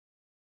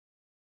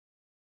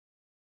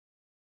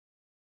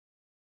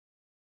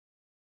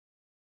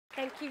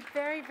Thank you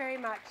very, very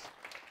much.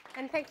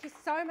 And thank you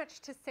so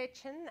much to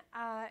Sechin,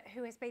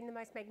 who has been the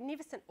most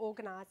magnificent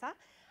organiser,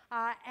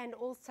 and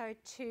also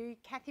to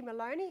Kathy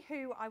Maloney,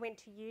 who I went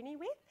to uni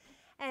with,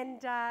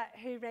 and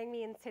who rang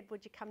me and said,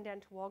 would you come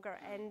down to Wagga?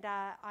 And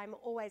I'm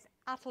always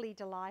utterly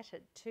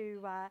delighted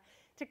to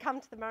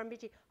come to the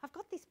Murrumbidgee. I've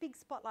got this big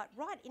spotlight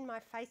right in my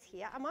face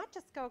here. I might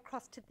just go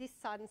across to this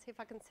side and see if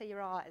I can see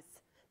your eyes,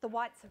 the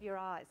whites of your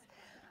eyes.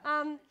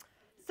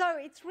 So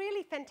it's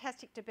really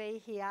fantastic to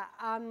be here.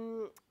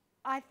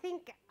 I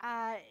think,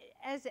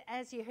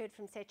 as you heard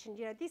from Sechin,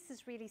 you know, this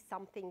is really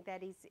something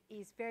that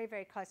is very,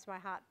 very close to my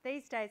heart.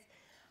 These days,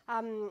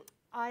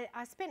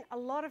 I spent a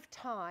lot of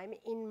time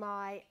in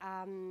my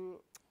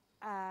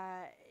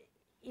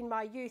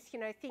youth, you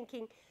know,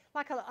 thinking,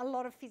 like a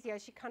lot of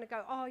physios, you kind of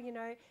go, oh, you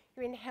know,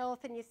 you're in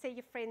health and you see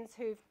your friends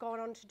who've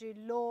gone on to do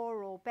law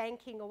or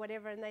banking or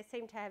whatever, and they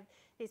seem to have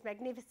these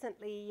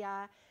magnificently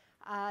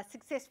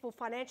successful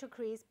financial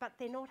careers, but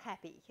they're not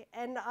happy.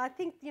 And I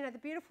think, you know, the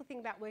beautiful thing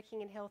about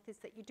working in health is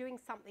that you're doing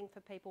something for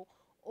people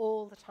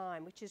all the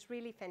time, which is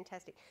really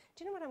fantastic.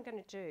 Do you know what I'm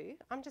going to do?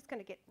 I'm just going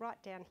to get right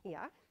down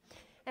here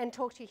and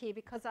talk to you here,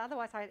 because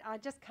otherwise I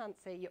just can't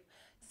see you.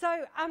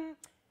 So,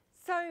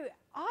 so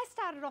I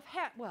started off,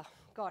 well,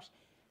 gosh,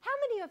 how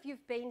many of you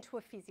have been to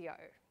a physio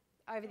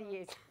over the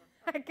years?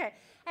 Okay,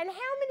 and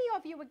how many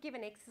of you were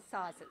given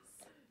exercises?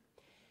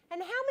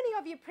 And how many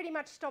of you pretty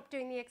much stopped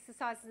doing the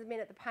exercises the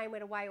minute the pain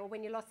went away, or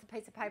when you lost a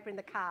piece of paper in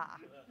the car,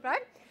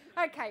 right?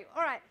 Okay,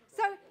 all right.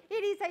 So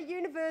it is a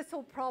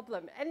universal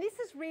problem, and this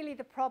is really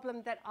the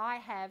problem that I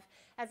have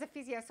as a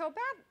physio. So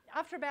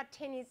after about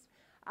 10 years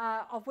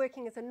of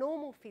working as a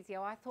normal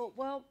physio, I thought,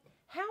 well,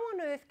 how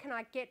on earth can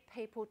I get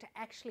people to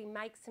actually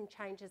make some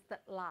changes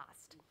that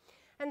last?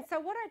 And so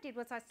what I did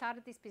was I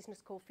started this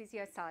business called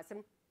Physiocise,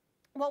 and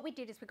what we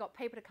did is we got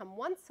people to come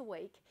once a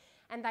week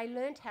and they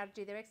learned how to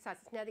do their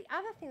exercises. Now, the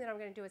other thing that I'm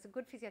going to do as a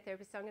good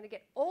physiotherapist, so I'm going to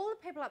get all the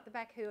people up the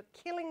back who are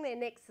killing their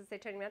necks as they're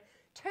turning around,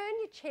 turn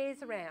your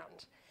chairs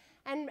around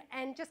and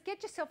just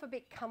get yourself a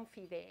bit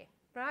comfy there,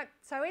 right?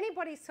 So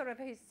anybody sort of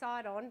who's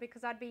side on,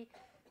 because I'd be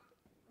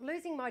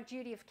losing my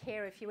duty of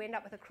care if you end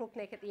up with a crook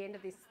neck at the end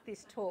of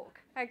this talk.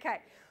 Okay,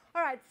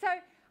 all right, so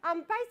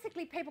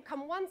basically people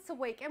come once a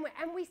week,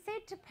 and we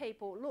said to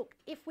people, look,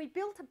 if we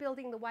built a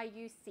building the way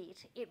you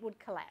sit, it would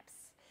collapse.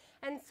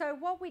 And so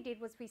what we did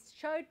was we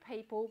showed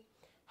people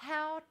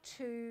how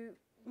to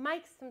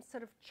make some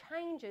sort of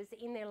changes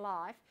in their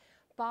life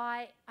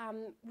by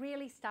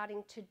really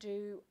starting to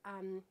do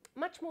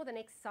much more than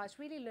exercise,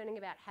 really learning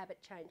about habit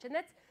change. And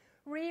that's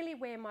really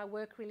where my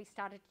work really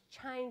started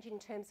to change in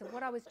terms of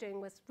what I was doing,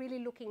 was really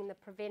looking in the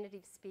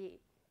preventative sphere.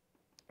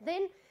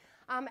 Then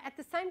at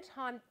the same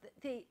time,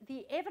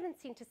 the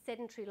evidence into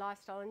sedentary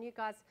lifestyle, and you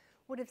guys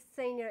would have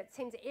seen, you know, it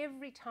seems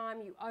every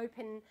time you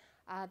open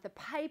the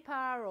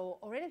paper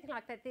or anything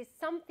like that, there's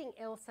something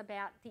else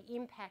about the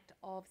impact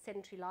of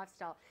sedentary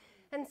lifestyle.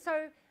 And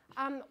so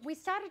we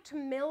started to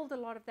meld a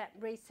lot of that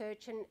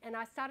research, and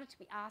I started to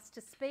be asked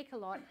to speak a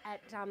lot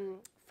at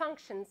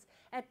functions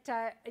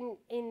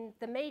in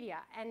the media,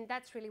 and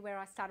that's really where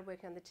I started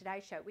working on the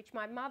Today Show, which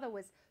my mother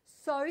was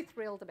so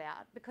thrilled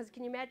about, because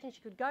can you imagine,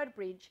 she could go to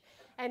Bridge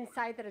and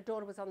say that her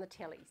daughter was on the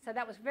telly. So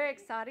that was very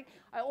exciting.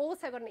 I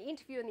also got an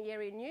interview in the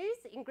area news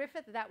in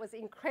Griffith. That was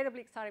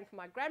incredibly exciting for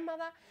my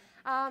grandmother.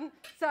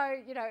 So,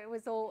 you know, it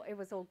was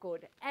all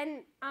good.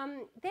 And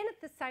then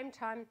at the same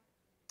time,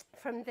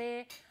 from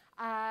there,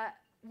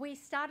 we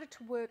started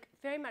to work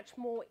very much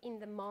more in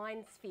the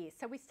mind sphere.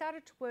 So we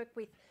started to work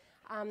with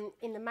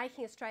in the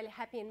Making Australia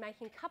Happy and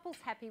Making Couples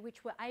Happy,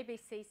 which were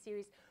ABC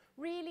series,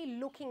 really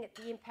looking at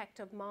the impact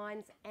of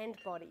minds and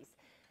bodies.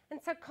 And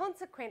so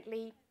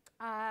consequently,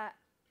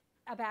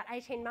 about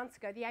 18 months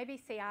ago, the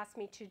ABC asked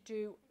me to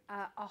do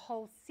a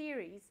whole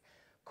series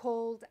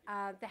called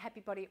The Happy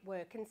Body at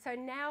Work. And so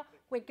now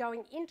we're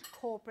going into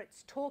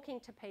corporates, talking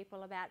to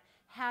people about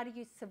how do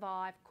you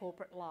survive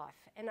corporate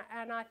life.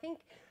 And I think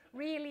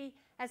really,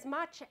 as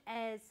much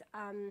as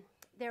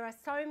there are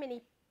so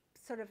many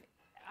sort of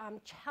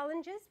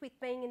challenges with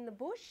being in the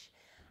bush,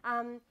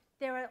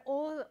 there are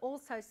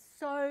also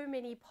so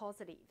many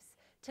positives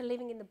to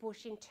living in the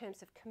bush in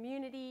terms of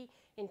community,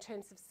 in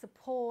terms of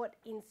support,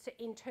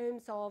 in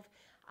terms of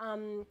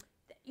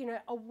you know,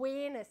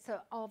 awareness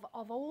of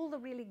all the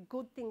really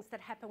good things that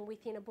happen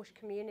within a bush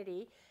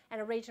community and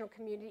a regional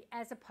community,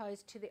 as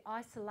opposed to the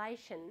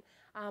isolation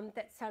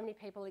that so many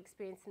people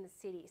experience in the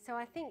city. So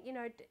I think, you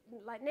know,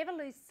 like, never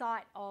lose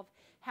sight of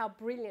how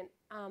brilliant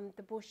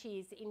the bush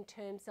is in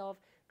terms of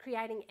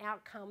creating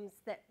outcomes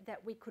that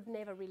we could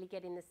never really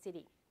get in the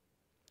city.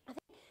 I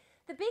think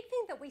the big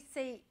thing that we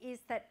see is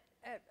that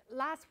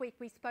last week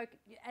we spoke,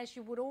 as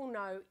you would all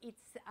know,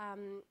 it's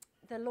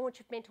the launch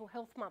of Mental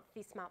Health Month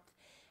this month.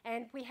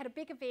 And we had a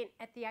big event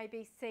at the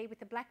ABC with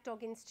the Black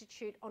Dog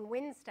Institute on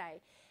Wednesday.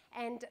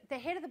 And the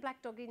head of the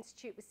Black Dog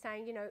Institute was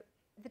saying, you know,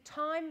 the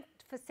time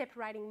for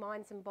separating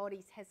minds and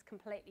bodies has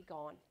completely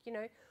gone. You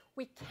know,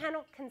 we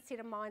cannot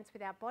consider minds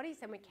without bodies,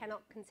 and we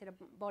cannot consider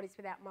bodies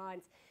without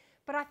minds.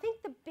 But I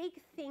think the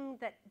big thing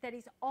that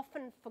is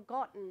often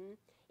forgotten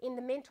in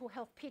the mental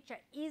health picture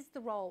is the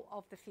role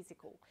of the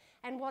physical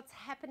and what's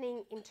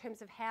happening in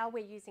terms of how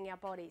we're using our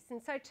bodies.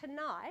 And so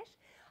tonight,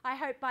 I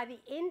hope by the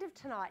end of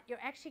tonight, you're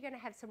actually going to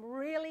have some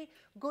really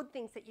good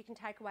things that you can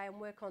take away and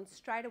work on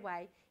straight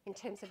away in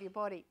terms of your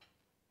body.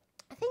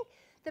 I think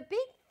the big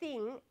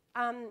thing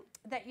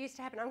that used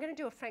to happen, I'm going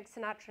to do a Frank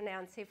Sinatra now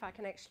and see if I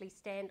can actually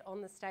stand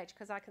on the stage,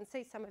 because I can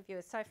see some of you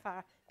are so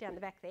far down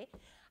the back there.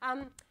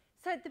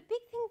 So the big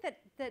thing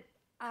that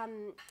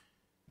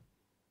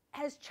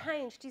has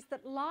changed is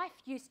that life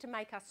used to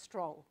make us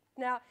strong.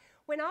 Now,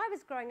 when I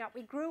was growing up,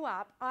 we grew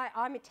up,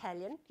 I'm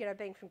Italian, you know,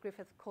 being from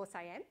Griffith, of course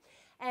I am,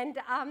 and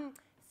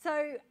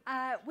so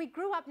we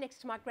grew up next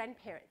to my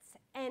grandparents,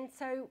 and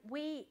so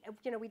we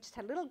just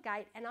had a little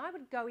gate, and I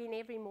would go in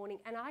every morning,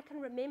 and I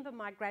can remember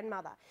my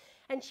grandmother,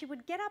 and she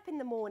would get up in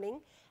the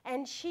morning,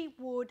 and she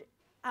would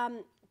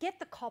get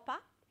the copper,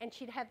 and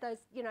she'd have those,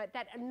 you know,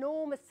 that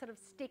enormous sort of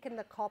stick in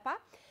the copper,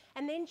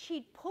 and then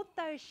she'd put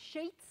those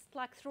sheets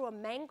like through a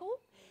mangle,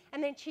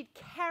 and then she'd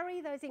carry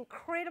those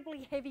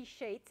incredibly heavy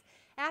sheets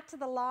out to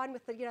the line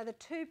with the, you know, the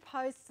two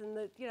posts and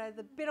the, you know,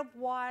 the bit of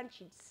wire, and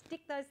she'd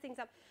stick those things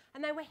up,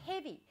 and they were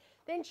heavy.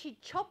 Then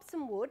she'd chop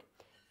some wood,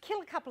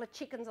 kill a couple of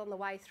chickens on the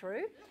way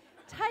through,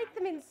 take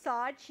them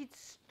inside. She'd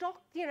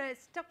stock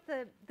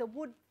the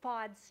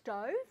wood-fired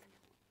stove.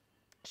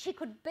 She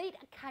could beat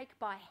a cake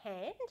by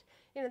hand.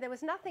 You know, there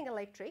was nothing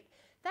electric.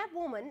 That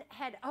woman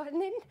had, oh,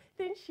 and then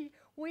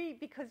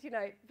because, you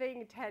know,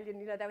 being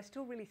Italian, you know, they were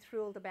still really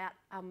thrilled about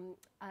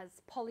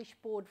us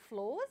polished board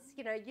floors.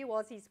 You know, you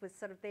Aussies was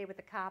sort of there with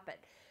the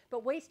carpet,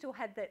 but we still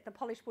had the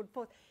polished wood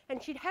floors.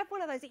 And she'd have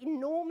one of those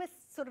enormous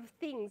sort of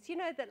things, you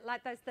know, that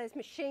like those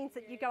machines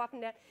that you go up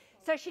and down.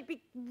 So she'd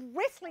be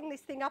wrestling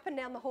this thing up and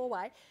down the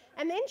hallway,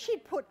 and then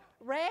she'd put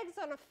rags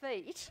on her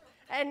feet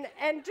and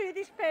do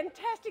this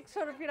fantastic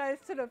sort of, you know,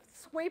 sort of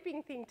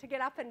sweeping thing to get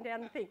up and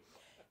down the thing.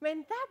 I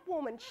mean, that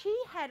woman, she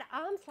had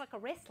arms like a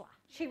wrestler.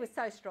 She was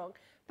so strong,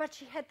 but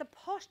she had the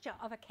posture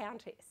of a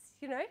countess,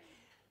 you know.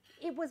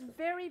 It was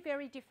very,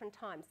 very different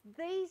times.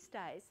 These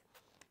days,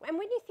 and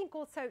when you think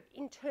also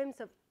in terms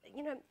of,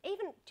 you know,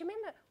 even, do you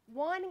remember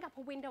winding up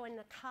a window in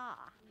a car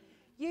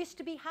used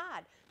to be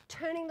hard.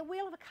 Turning the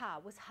wheel of a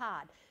car was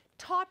hard.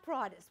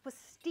 Typewriters were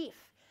stiff.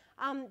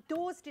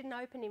 Doors didn't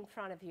open in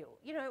front of you.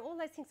 You know, all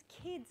those things.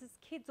 Kids, as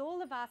kids,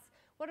 all of us,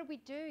 what did we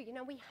do? You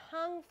know, we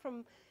hung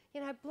from,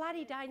 you know,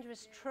 bloody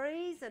dangerous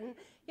trees, and,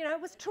 you know,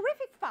 it was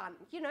terrific fun.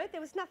 You know,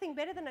 there was nothing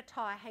better than a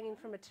tyre hanging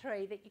from a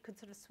tree that you could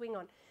sort of swing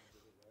on.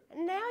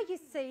 Now you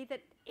see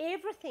that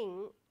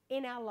everything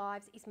in our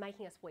lives is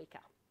making us weaker.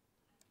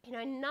 You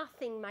know,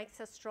 nothing makes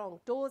us strong.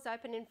 Doors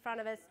open in front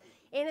of us.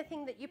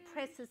 Anything that you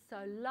press is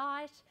so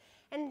light.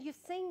 And you've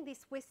seen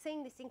this, we're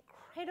seeing this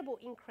incredible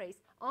increase.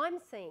 I'm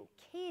seeing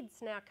kids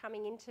now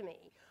coming into me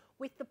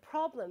with the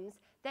problems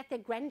that their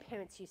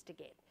grandparents used to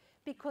get,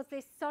 because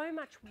they're so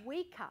much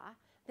weaker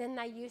than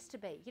they used to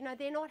be. You know,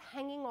 they're not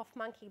hanging off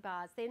monkey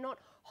bars. They're not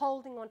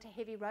holding onto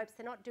heavy ropes.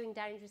 They're not doing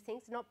dangerous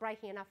things. They're not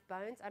breaking enough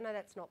bones. I know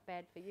that's not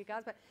bad for you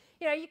guys, but,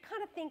 you know, you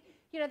kind of think,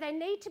 you know, they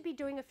need to be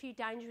doing a few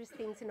dangerous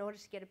things in order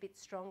to get a bit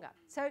stronger.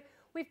 So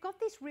we've got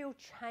this real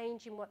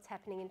change in what's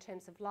happening in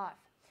terms of life.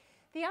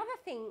 The other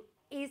thing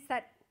is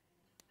that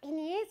in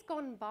years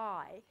gone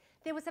by,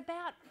 there was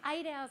about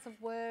 8 hours of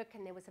work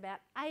and there was about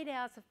 8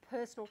 hours of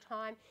personal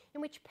time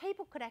in which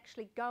people could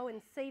actually go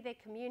and see their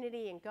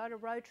community and go to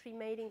Rotary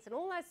meetings and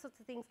all those sorts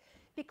of things,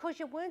 because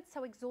you weren't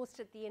so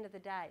exhausted at the end of the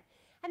day.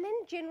 And then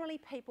generally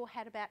people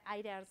had about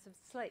 8 hours of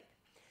sleep.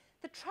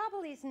 The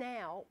trouble is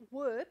now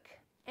work,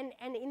 and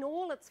in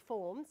all its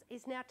forms,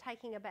 is now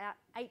taking about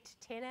 8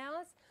 to 10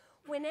 hours.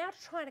 We're now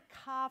trying to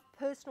carve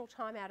personal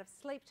time out of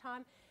sleep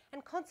time,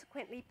 and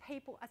consequently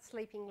people are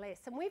sleeping less.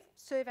 And we've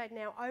surveyed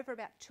now over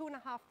about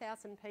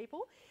 2,500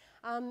 people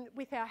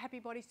with our Happy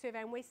Body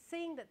survey, and we're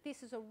seeing that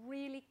this is a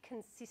really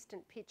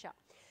consistent picture.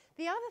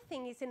 The other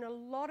thing is, in a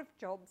lot of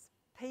jobs,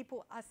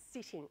 people are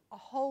sitting a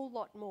whole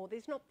lot more.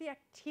 There's not the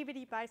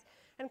activity base,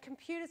 and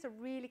computers are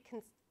really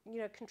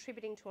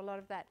contributing to a lot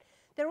of that.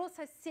 They're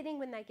also sitting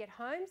when they get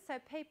home, so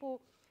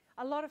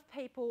a lot of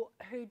people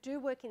who do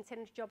work in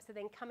centre jobs are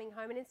then coming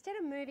home, and instead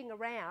of moving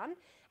around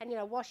and, you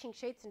know, washing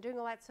sheets and doing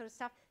all that sort of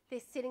stuff, they're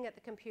sitting at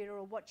the computer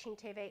or watching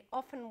TV,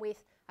 often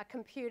with a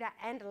computer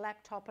and a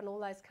laptop and all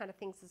those kind of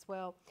things as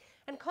well.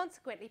 And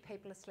consequently,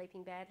 people are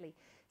sleeping badly.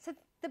 So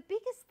the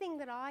biggest thing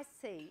that I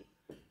see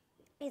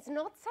is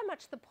not so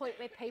much the point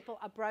where people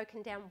are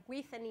broken down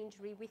with an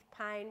injury, with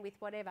pain, with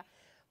whatever,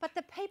 but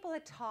the people are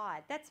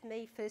tired. That's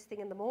me first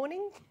thing in the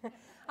morning.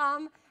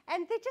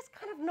 And they're just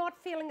kind of not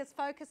feeling as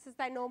focused as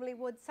they normally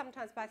would.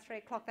 Sometimes by 3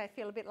 o'clock they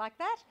feel a bit like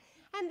that,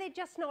 and they're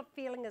just not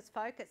feeling as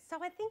focused.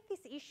 So I think this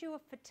issue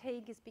of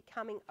fatigue is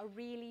becoming a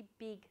really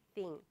big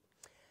thing.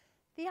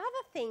 The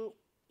other thing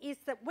is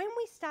that when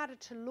we started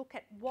to look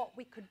at what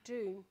we could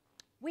do,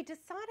 we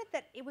decided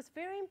that it was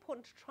very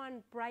important to try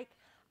and break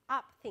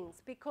up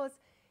things, because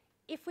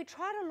if we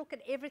try to look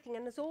at everything,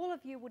 and as all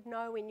of you would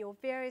know in your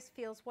various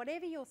fields,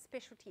 whatever your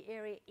specialty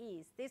area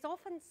is, there's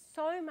often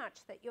so much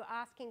that you're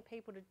asking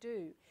people to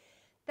do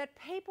that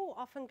people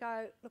often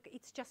go, look,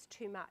 it's just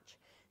too much.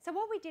 So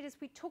what we did is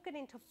we took it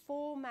into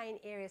 4 main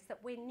areas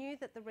that we knew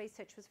that the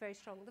research was very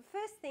strong. The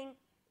first thing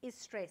is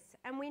stress,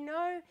 and we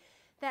know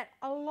that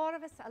a lot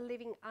of us are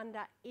living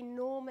under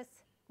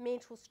enormous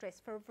mental stress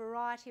for a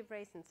variety of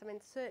reasons. I mean,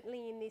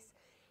 certainly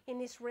in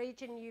this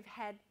region, you've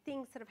had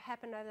things that have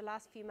happened over the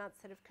last few months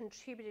that have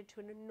contributed to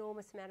an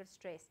enormous amount of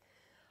stress.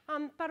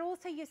 But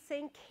also you're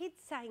seeing kids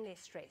saying they're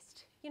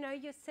stressed. You know,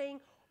 you're seeing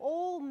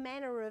all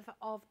manner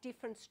of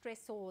different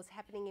stressors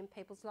happening in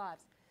people's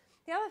lives.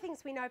 The other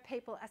things, we know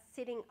people are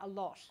sitting a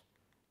lot,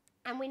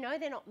 and we know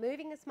they're not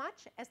moving as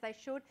much as they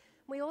should.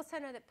 We also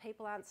know that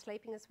people aren't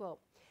sleeping as well.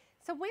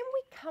 So when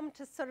we come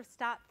to sort of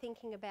start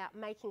thinking about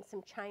making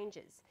some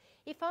changes,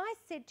 if I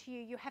said to you,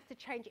 you have to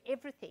change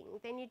everything,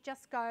 then you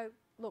just go,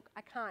 look,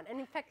 I can't. And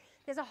in fact,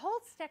 there's a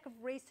whole stack of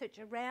research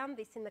around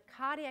this in the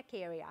cardiac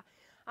area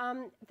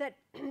that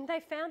they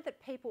found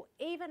that people,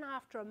 even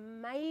after a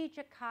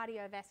major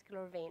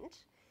cardiovascular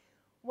event,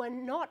 were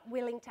not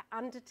willing to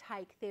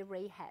undertake their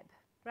rehab,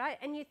 right?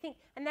 And you think,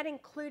 and that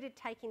included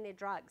taking their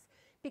drugs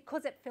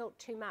because it felt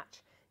too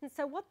much. And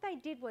so what they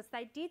did was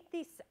they did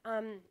this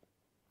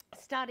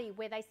study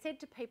where they said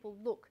to people,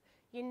 look,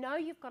 you know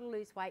you've got to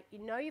lose weight, you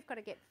know you've got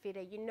to get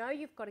fitter, you know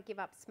you've got to give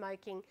up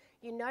smoking,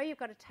 you know you've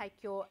got to take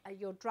your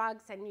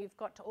drugs, and you've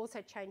got to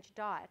also change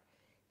your diet.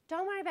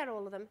 Don't worry about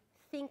all of them,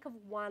 think of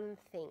one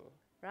thing,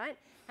 right?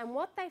 And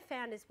what they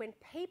found is when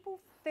people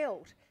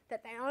felt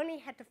that they only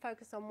had to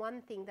focus on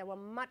one thing, they were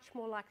much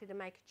more likely to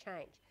make a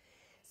change.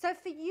 So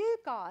for you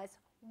guys,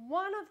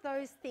 one of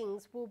those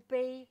things will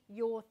be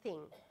your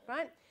thing,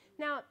 right?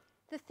 Now,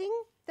 the thing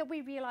that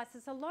we realise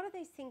is a lot of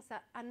these things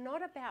are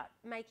not about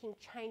making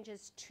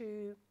changes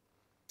to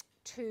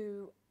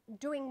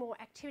doing more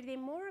activity, they're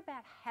more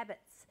about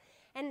habits.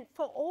 And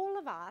for all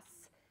of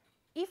us,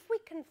 if we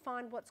can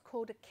find what's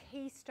called a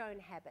keystone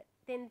habit,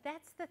 then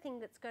that's the thing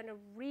that's going to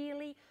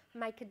really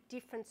make a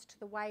difference to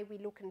the way we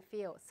look and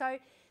feel. So,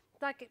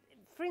 like,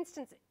 for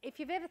instance, if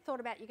you've ever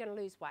thought about you're going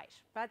to lose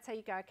weight, right? So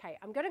you go, okay,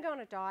 I'm going to go on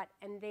a diet,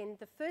 and then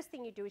the first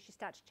thing you do is you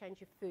start to change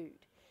your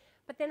food.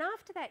 But then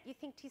after that, you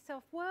think to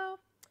yourself, well,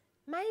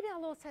 maybe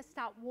I'll also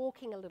start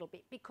walking a little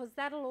bit because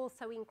that'll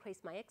also increase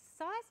my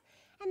exercise,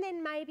 and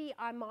then maybe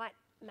I might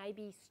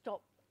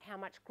stop how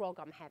much grog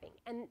I'm having.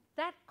 And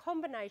that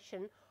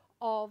combination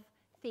of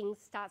things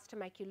starts to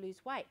make you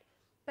lose weight.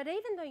 But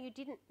even though you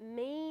didn't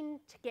mean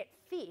to get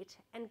fit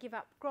and give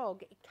up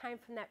grog, it came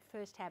from that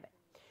first habit.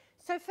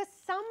 So for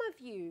some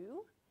of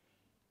you,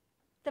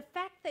 the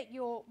fact that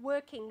you're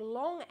working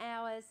long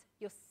hours,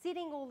 you're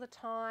sitting all the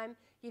time,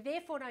 you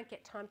therefore don't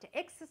get time to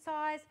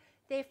exercise,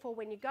 therefore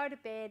when you go to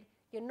bed,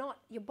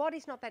 your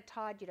body's not that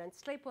tired, you don't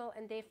sleep well,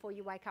 and therefore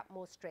you wake up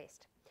more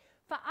stressed.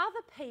 For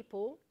other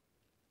people,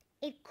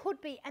 it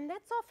could be, and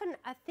that's often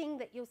a thing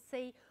that you'll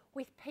see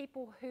with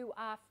people who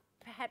are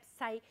perhaps,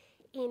 say,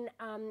 in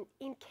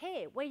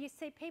care, where you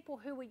see people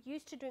who are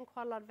used to doing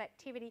quite a lot of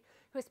activity,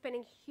 who are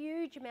spending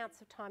huge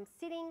amounts of time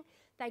sitting,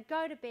 they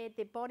go to bed,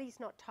 their body's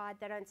not tired,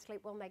 they don't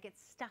sleep well, and they get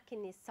stuck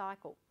in this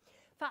cycle.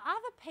 For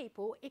other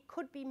people, it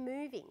could be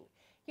moving.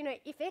 You know,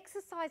 if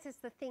exercise is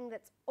the thing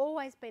that's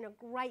always been a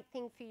great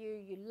thing for you,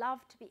 you love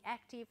to be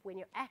active, when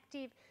you're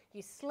active,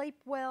 you sleep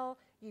well,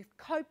 you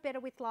cope better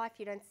with life,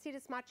 you don't sit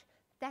as much,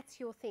 that's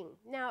your thing.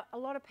 Now, a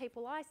lot of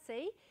people I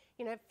see,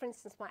 you know, for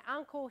instance, my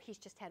uncle, he's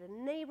just had a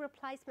knee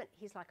replacement.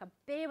 He's like a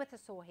bear with a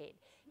sore head.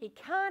 He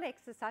can't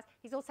exercise.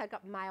 He's also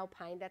got male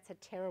pain. That's a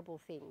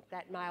terrible thing,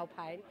 that male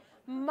pain.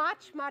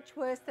 Much, much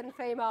worse than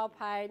female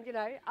pain, you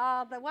know.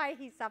 The way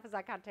he suffers,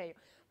 I can't tell you.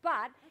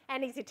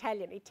 And he's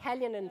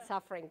Italian and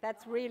suffering.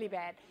 That's really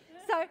bad.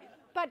 So,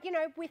 but, you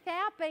know,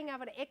 without being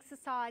able to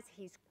exercise,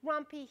 he's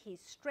grumpy,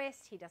 he's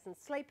stressed, he doesn't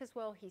sleep as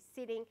well, he's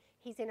sitting,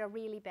 he's in a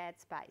really bad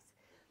space.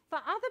 For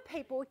other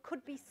people, it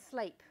could be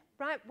sleep,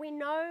 right? We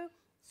know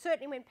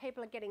certainly when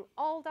people are getting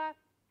older,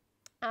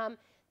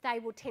 they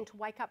will tend to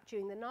wake up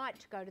during the night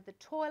to go to the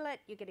toilet.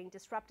 You're getting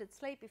disrupted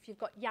sleep. If you've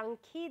got young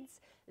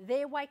kids,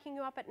 they're waking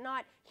you up at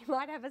night. You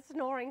might have a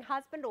snoring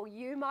husband, or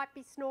you might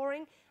be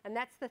snoring, and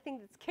that's the thing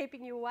that's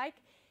keeping you awake.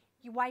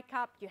 You wake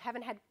up, you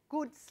haven't had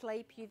good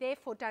sleep, you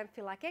therefore don't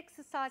feel like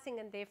exercising,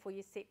 and therefore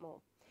you sit more.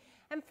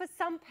 And for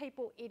some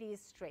people, it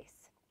is stress.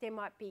 There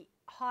might be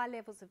high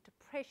levels of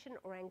depression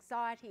or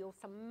anxiety or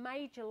some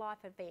major life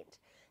event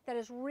that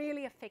has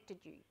really affected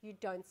you. You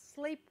don't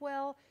sleep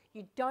well,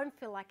 you don't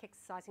feel like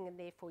exercising, and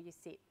therefore you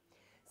sit.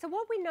 So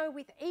what we know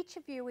with each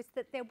of you is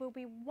that there will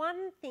be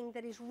one thing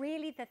that is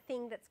really the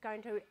thing that's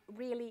going to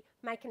really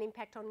make an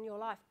impact on your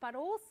life. But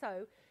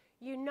also,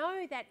 you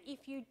know that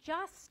if you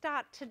just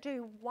start to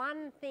do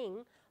one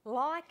thing,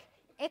 like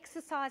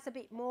exercise a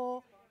bit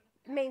more,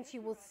 means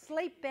you will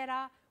sleep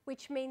better,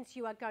 which means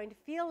you are going to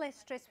feel less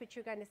stress, which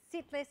you're going to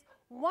sit less.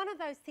 One of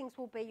those things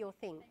will be your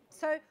thing.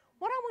 So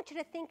what I want you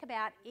to think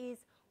about is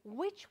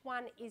which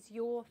one is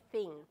your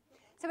thing.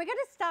 So we're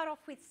going to start off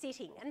with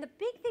sitting. And the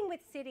big thing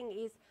with sitting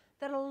is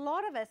that a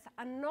lot of us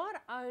are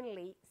not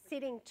only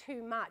sitting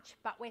too much,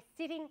 but we're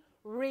sitting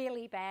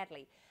really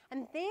badly.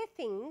 And they're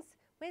things,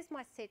 where's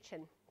my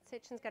Sechin?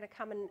 Sechin's going to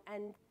come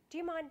and do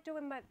you mind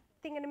doing my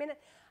thing in a minute?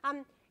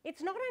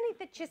 It's not only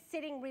that you're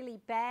sitting really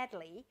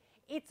badly,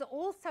 it's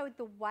also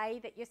the way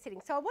that you're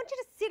sitting. So I want you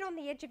to sit on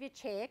the edge of your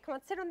chair. Come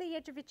on, sit on the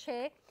edge of your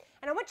chair.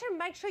 And I want you to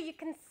make sure you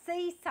can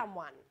see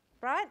someone,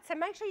 right? So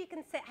make sure you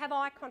can have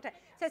eye contact.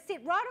 So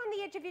sit right on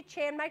the edge of your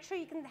chair and make sure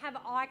you can have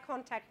eye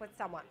contact with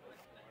someone.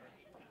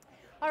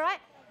 All right?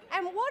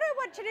 And what I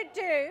want you to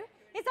do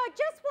is I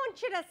just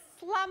want you to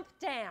slump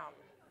down,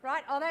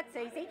 right? Oh, that's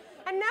easy.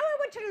 And now I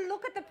want you to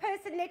look at the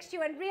person next to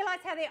you and realise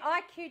how their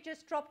IQ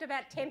just dropped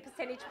about 10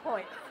 percentage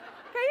points.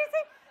 Can you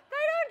see?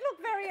 They don't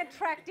look very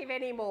attractive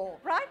anymore,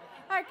 right?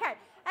 Okay,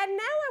 and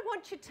now I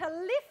want you to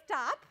lift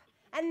up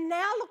and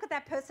now look at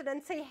that person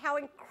and see how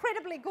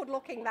incredibly good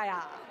looking they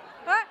are,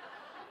 right?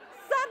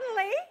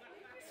 Suddenly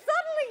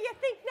you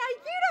think, now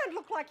you don't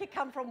look like you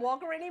come from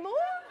Wagga anymore,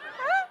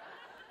 huh?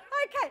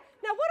 Okay,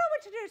 now what I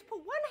want you to do is put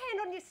one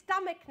hand on your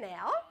stomach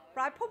now,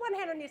 right? Put one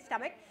hand on your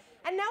stomach,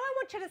 and now I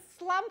want you to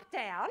slump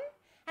down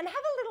and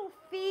have a little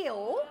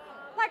feel.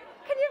 Like,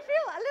 can you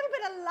feel a little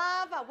bit of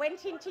lava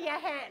went into your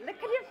hand?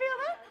 Can you feel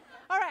that?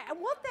 All right, and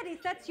what that is,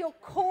 that's your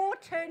core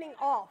turning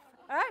off,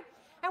 all right?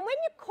 And when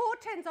your core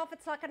turns off,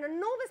 it's like an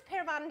enormous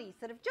pair of undies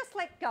that have just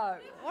let go,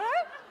 all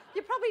right?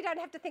 You probably don't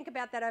have to think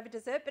about that over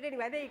dessert, but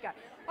anyway, there you go.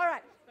 All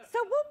right, so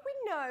what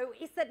we know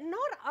is that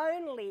not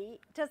only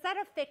does that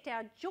affect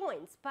our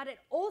joints, but it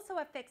also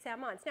affects our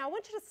minds. Now, I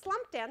want you to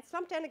slump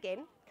down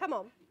again. Come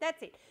on,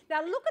 that's it.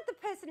 Now, look at the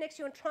person next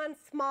to you and try and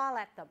smile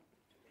at them,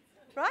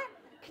 right?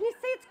 Can you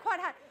see it's quite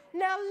hard?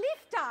 Now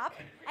lift up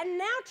and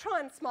now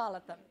try and smile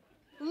at them.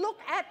 Look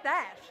at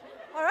that,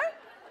 all right?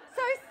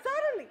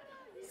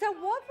 So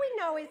what we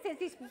know is there's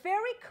this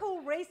very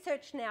cool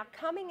research now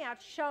coming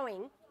out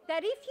showing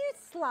that if you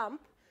slump,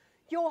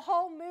 your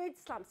whole mood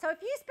slumps. So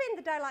if you spend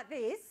the day like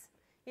this,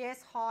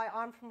 yes, hi,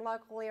 I'm from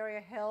local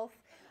area health,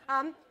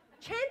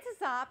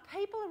 chances are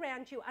people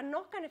around you are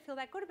not going to feel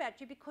that good about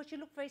you because you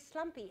look very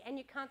slumpy and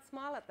you can't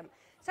smile at them.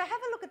 So have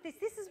a look at this.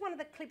 This is one of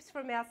the clips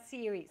from our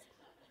series.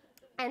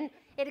 And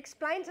it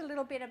explains a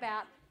little bit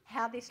about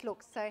how this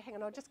looks. So hang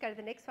on, I'll just go to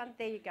the next one.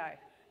 There you go.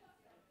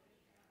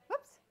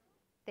 Whoops.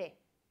 There.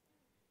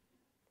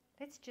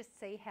 Let's just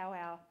see how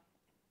our...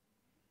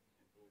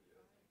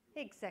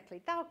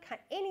 Exactly. They'll come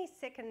any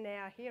second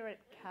now. Here it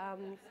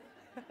comes.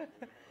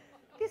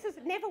 This has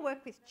never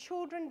worked with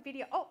children,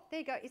 video. Oh,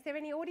 there you go. Is there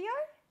any audio?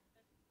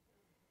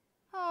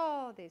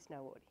 Oh, there's no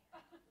audio.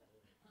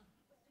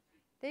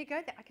 There you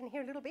go. I can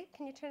hear a little bit.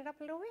 Can you turn it up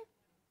a little bit?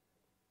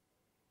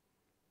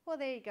 Well,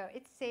 there you go.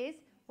 It says,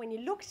 when you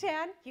look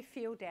down, you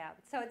feel down.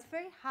 So it's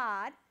very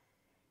hard.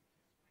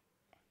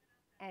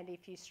 And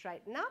if you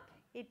straighten up,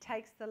 it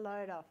takes the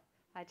load off.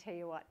 I tell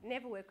you what,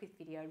 never work with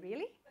video,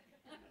 really.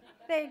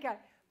 There you go.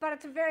 But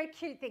it's a very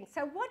cute thing.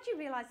 So what you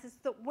realise is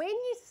that when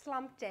you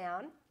slump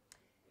down,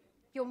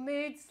 your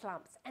mood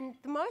slumps. And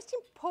the most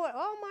important...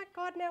 Oh, my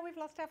God, now we've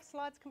lost our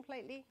slides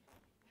completely.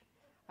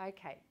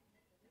 Okay.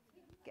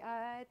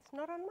 It's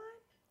not on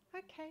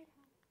mine? Okay.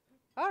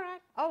 All right.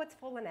 Oh, it's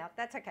fallen out.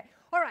 That's okay.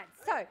 All right.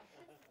 So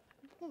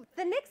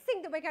the next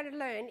thing that we're going to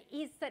learn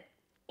is that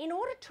in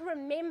order to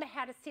remember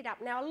how to sit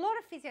up, now a lot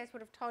of physios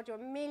would have told you a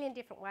million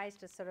different ways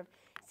to sort of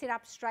sit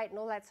up straight and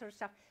all that sort of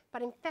stuff.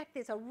 But in fact,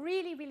 there's a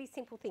really, really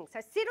simple thing. So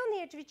sit on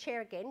the edge of your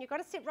chair again. You've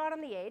got to sit right on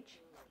the edge.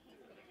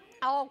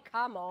 Oh,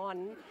 come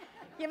on.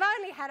 You've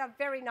only had a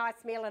very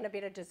nice meal and a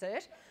bit of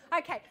dessert.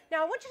 Okay.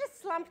 Now I want you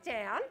to slump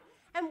down.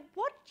 And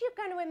what you're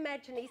going to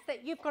imagine is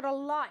that you've got a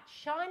light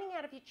shining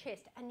out of your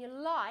chest and your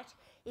light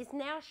is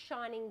now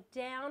shining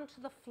down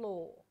to the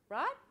floor,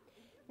 right?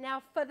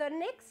 Now for the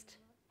next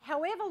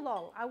however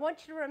long, I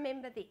want you to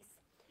remember this.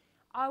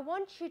 I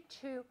want you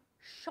to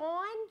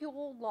shine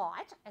your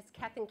light, as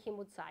Kath and Kim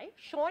would say,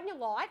 shine your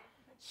light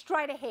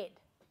straight ahead,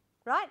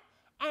 right?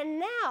 And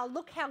now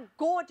look how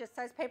gorgeous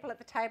those people at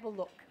the table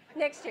look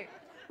next to you,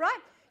 right?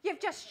 You've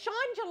just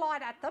shined your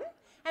light at them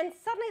and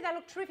suddenly they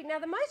look terrific. Now,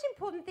 the most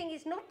important thing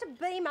is not to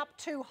beam up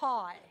too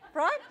high,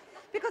 right?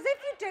 Because if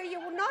you do, you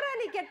will not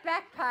only get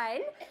back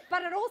pain,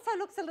 but it also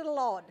looks a little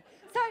odd.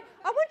 So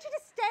I want you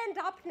to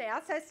stand up now.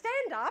 So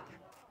stand up.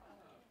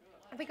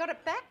 Have we got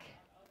it back?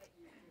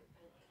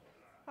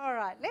 All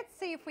right, let's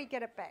see if we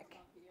get it back.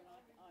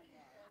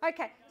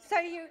 Okay, so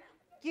you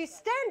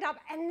stand up,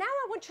 and now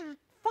I want you to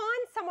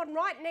find someone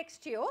right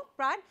next to you,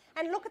 right,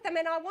 and look at them,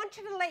 and I want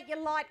you to let your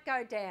light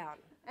go down.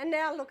 And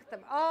now look at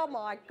them. Oh,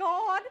 my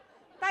God.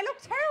 They look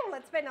terrible.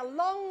 It's been a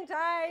long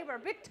day. We're a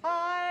bit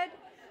tired.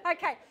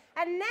 Okay,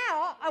 and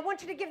now I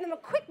want you to give them a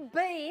quick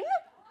beam,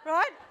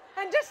 right,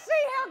 and just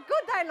see how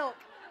good they look.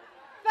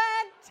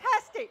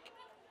 Fantastic.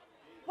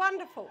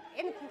 Wonderful.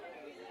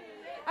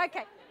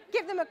 Okay,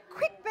 give them a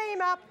quick beam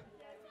up,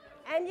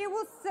 and you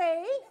will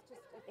see...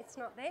 It's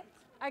not there?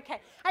 Okay,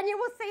 and you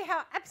will see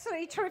how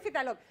absolutely terrific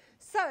they look.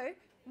 So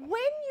when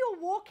you're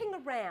walking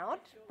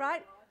around,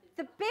 right,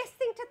 the best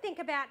thing to think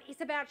about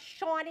is about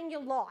shining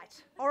your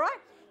light, all right?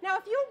 Now,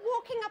 if you're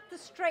walking up the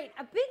street,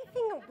 a big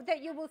thing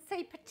that you will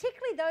see,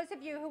 particularly those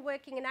of you who are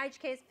working in aged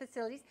care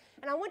facilities,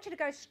 and I want you to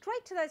go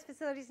straight to those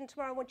facilities, and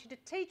tomorrow I want you to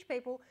teach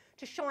people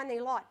to shine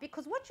their light,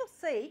 because what you'll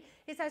see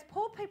is those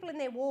poor people in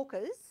their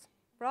walkers,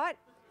 right?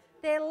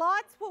 Their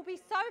lights will be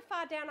so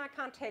far down I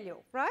can't tell you,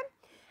 right?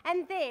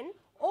 And then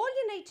all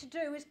you need to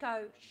do is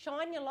go,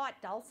 shine your light,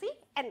 Dulcie,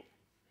 and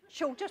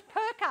she'll just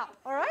perk up,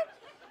 all right?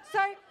 So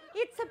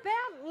it's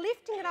about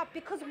lifting it up,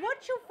 because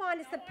what you'll find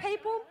is that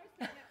people...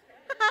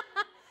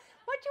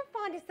 what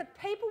you'll find is that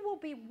people will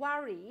be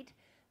worried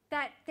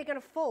that they're going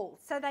to fall.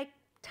 So they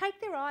take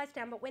their eyes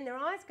down, but when their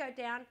eyes go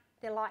down,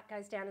 their light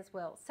goes down as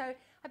well. So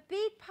a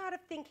big part of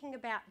thinking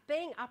about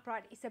being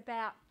upright is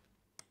about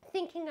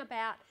thinking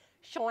about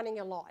shining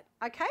your light,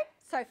 okay?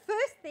 So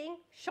first thing,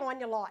 shine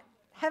your light.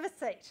 Have a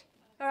seat.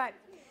 All right.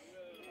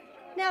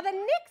 Now the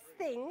next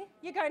thing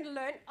you're going to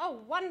learn, oh,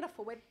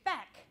 wonderful, we're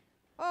back.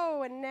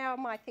 Oh, and now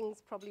my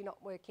thing's probably not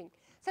working.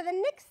 So the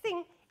next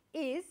thing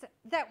is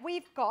that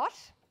we've got,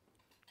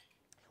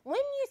 when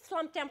you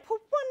slump down,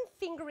 put one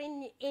finger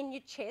in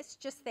your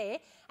chest, just there,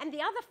 and the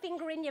other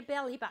finger in your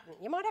belly button.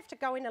 You might have to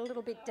go in a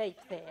little bit deep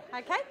there,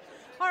 okay?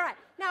 All right,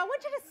 now I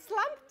want you to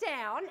slump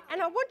down,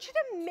 and I want you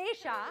to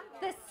measure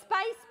the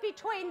space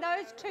between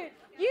those two.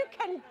 You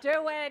can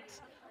do it.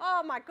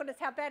 Oh my goodness,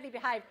 how badly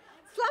behaved.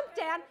 Slump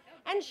down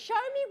and show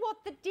me what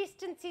the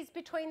distance is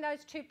between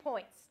those 2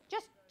 points.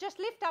 Just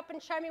lift up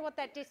and show me what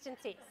that distance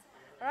is,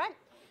 all right?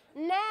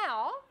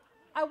 Now,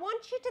 I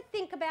want you to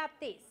think about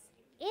this.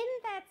 In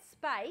that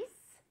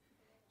space,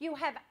 you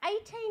have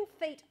 18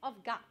 feet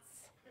of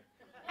guts.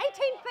 18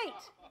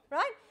 feet,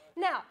 right?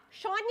 Now,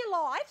 shine your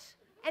light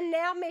and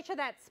now measure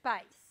that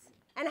space.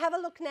 And have a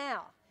look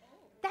now.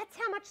 That's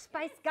how much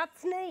space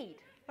guts need,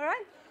 all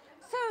right?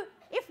 So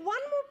if one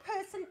more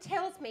person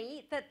tells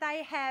me that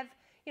they have,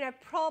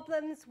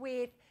 problems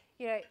with,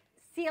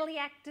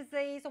 celiac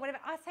disease or whatever,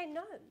 I say,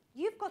 no,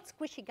 you've got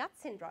squishy gut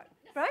syndrome,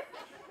 right?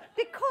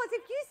 Because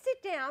if you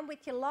sit down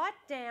with your light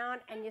down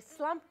and you're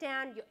slumped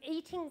down, you're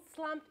eating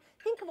slumped,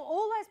 think of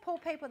all those poor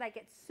people, they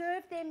get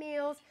served their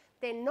meals,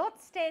 they're not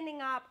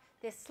standing up,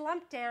 they're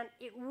slumped down.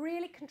 It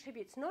really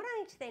contributes not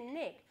only to their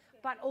neck,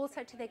 but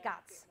also to their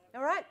guts,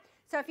 all right?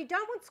 So if you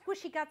don't want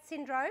squishy gut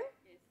syndrome,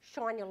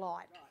 shine your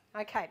light.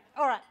 Okay,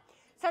 all right.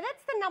 So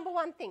that's the number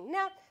one thing.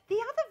 Now, the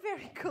other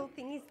very cool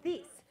thing is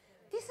this.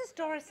 This is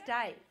Doris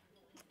Day.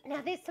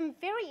 Now, there's some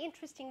very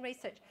interesting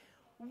research.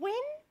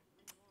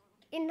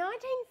 In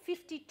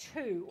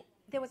 1952,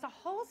 there was a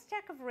whole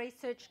stack of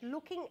research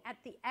looking at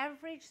the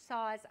average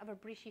size of a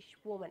British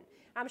woman.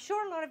 I'm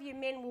sure a lot of you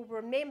men will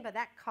remember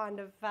that kind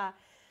of,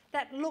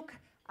 that look,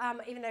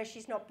 even though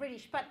she's not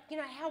British. But,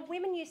 how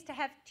women used to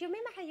have, do you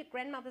remember how your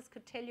grandmothers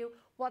could tell you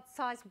what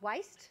size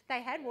waist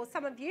they had? Well,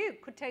 some of you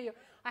could tell you,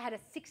 I had a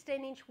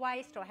 16-inch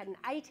waist or I had an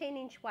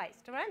 18-inch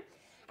waist, all right?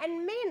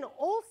 And men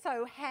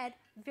also had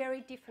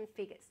very different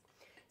figures.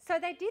 So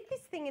they did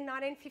this thing in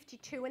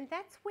 1952, and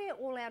that's where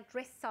all our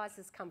dress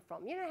sizes come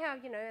from. You know how,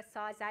 a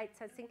size 8,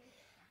 size thing.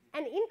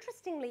 And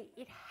interestingly,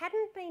 it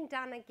hadn't been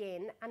done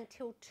again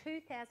until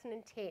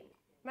 2010,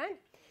 right?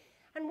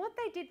 And what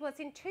they did was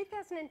in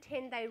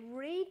 2010, they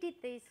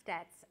redid these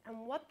stats,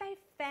 and what they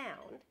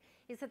found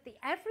is that the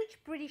average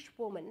British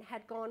woman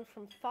had gone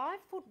from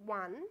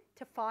 5'1"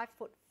 to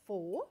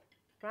 5'4",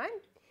 right?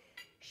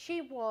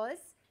 She was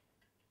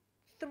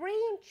 3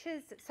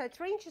 inches, so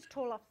 3 inches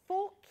taller,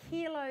 4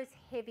 kilos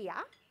heavier,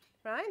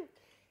 right?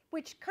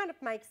 Which kind of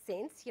makes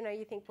sense.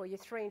 You think, well, you're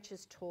 3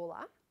 inches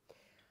taller.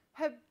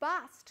 Her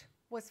bust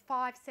was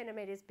 5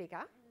 centimetres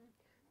bigger.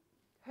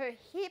 Her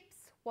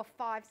hips were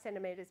 5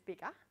 centimetres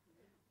bigger.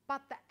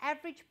 But the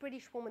average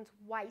British woman's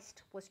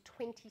waist was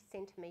 20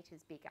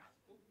 centimetres bigger,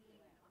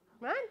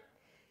 right?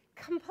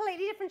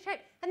 Completely different shape.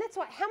 And that's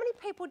why, how many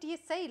people do you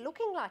see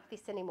looking like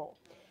this anymore?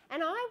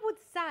 And I would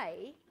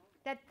say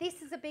that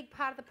this is a big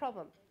part of the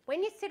problem.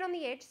 When you sit on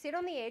the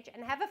edge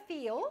and have a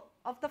feel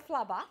of the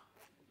flubber,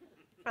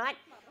 right,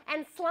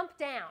 and slump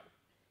down.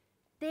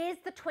 There's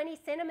the 20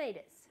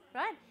 centimetres,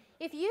 right?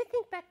 If you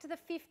think back to the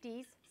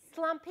 50s,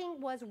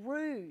 slumping was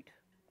rude,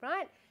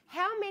 right?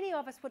 How many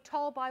of us were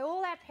told by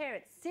all our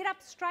parents, sit up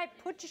straight,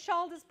 put your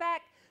shoulders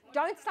back,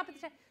 don't slump at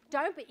the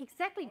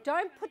table,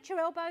 don't put your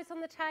elbows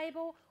on the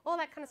table, all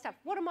that kind of stuff.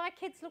 What do my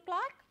kids look like?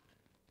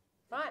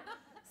 Right,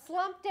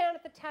 slump down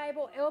at the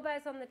table,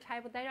 elbows on the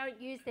table, they don't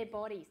use their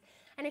bodies.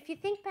 And if you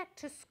think back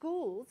to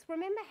schools,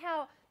 remember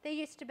how there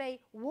used to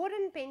be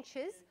wooden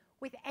benches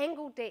with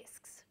angled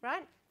desks,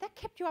 right? That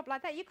kept you up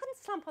like that. You couldn't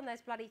slump on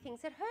those bloody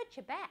things, it hurt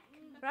your back,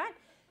 right?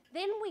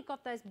 Then we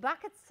got those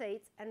bucket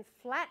seats and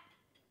flat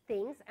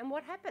things, and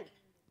what happened?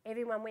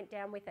 Everyone went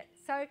down with it.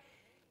 So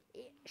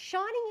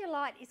shining your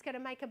light is going to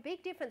make a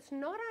big difference,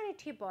 not only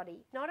to your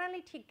body, not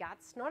only to your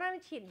guts, not only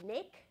to your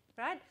neck,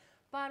 right,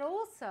 but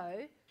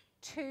also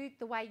to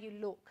the way you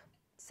look.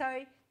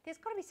 So there's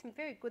got to be some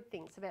very good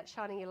things about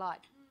shining your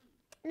light.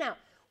 Now,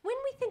 when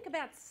we think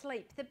about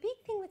sleep, the big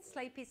thing with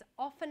sleep is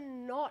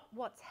often not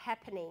what's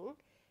happening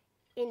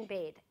in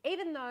bed,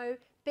 even though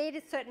bed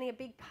is certainly a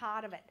big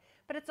part of it,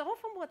 but it's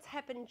often what's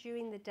happened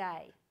during the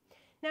day.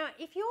 Now,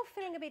 if you're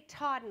feeling a bit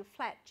tired and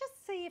flat,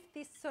 just see if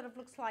this sort of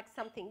looks like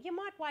something. You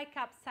might wake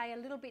up, say, a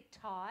little bit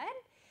tired,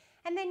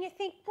 and then you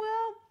think,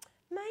 well,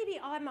 maybe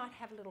I might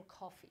have a little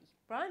coffee,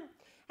 right?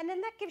 And then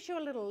that gives you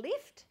a little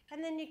lift,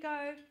 and then you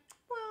go,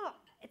 well,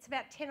 it's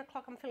about 10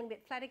 o'clock, I'm feeling a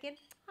bit flat again,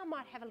 I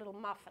might have a little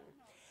muffin.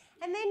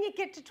 And then you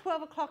get to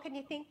 12 o'clock and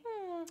you think,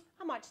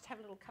 I might just have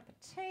a little cup of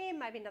tea,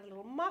 maybe another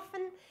little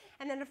muffin.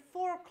 And then at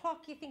 4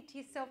 o'clock you think to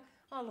yourself,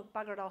 oh, look,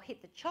 bugger it, I'll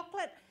hit the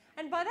chocolate.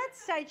 And by that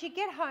stage you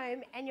get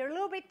home and you're a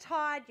little bit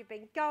tired, you've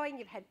been going,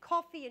 you've had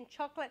coffee and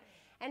chocolate.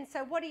 And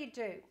so what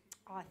do?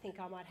 Oh, I think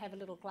I might have a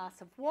little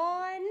glass of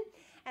wine.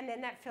 And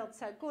then that felt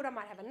so good, I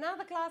might have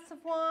another glass of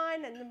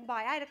wine. And then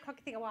by 8 o'clock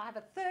you think, oh, well, I'll have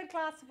a third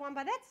glass of wine.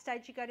 By that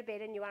stage you go to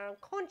bed and you are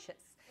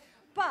unconscious.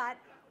 But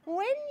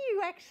when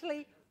you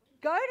actually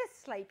go to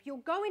sleep, you'll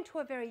go into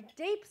a very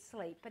deep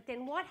sleep, but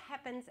then what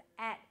happens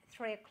at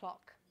 3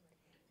 o'clock?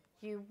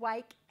 You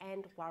wake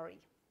and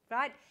worry,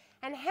 right?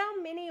 And how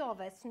many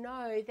of us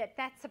know that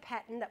that's a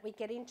pattern that we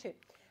get into?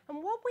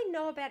 And what we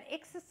know about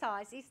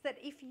exercise is that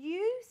if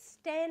you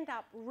stand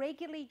up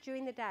regularly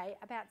during the day,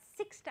 about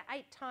 6 to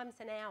 8 times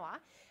an hour,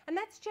 and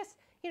that's just,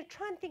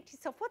 try and think to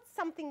yourself, what's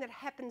something that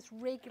happens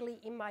regularly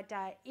in my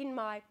day, in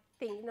my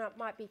thing? It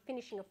might be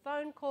finishing a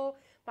phone call,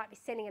 might be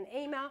sending an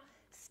email.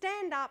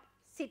 Stand up,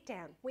 sit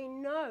down. We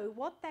know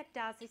what that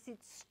does is it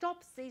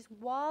stops these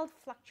wild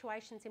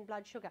fluctuations in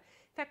blood sugar.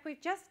 In fact,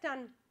 we've just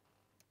done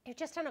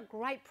a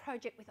great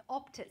project with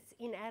Optus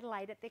in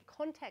Adelaide at their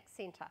contact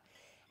centre.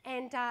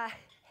 And I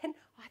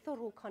thought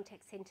all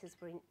contact centres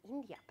were in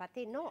India, but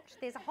they're not.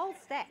 There's a whole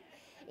stack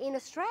in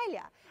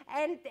Australia.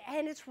 And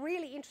it's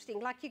really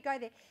interesting. Like, you go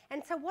there.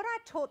 And so what I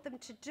taught them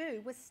to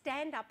do was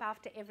stand up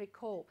after every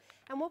call.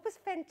 And what was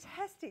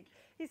fantastic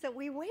is that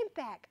we went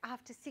back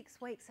after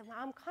 6 weeks, and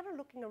I'm kind of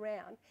looking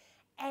around,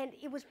 and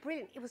it was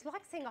brilliant. It was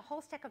like seeing a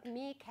whole stack of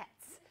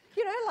meerkats.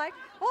 Like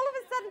all of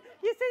a sudden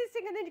you see this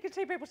thing and then you can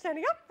see people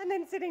standing up and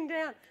then sitting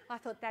down. I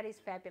thought that is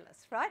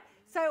fabulous, right?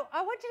 So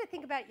I want you to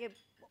think about your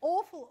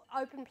awful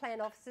open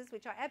plan offices,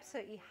 which I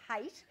absolutely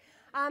hate.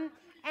 And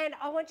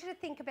I want you to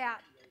think about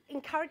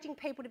encouraging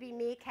people to be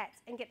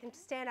meerkats and get them to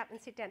stand up and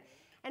sit down.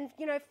 And,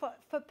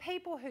 for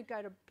people who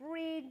go to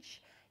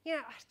bridge, I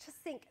just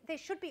think there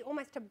should be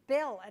almost a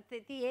bell at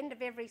the end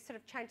of every sort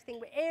of change thing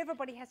where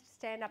everybody has to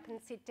stand up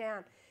and sit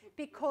down,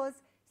 because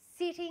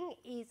sitting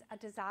is a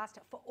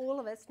disaster for all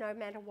of us, no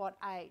matter what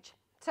age.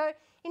 So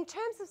in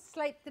terms of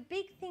sleep, the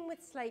big thing with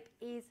sleep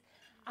is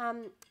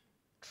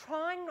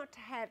trying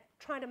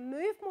to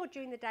move more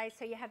during the day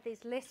so you have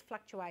these less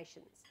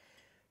fluctuations.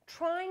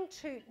 Trying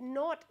to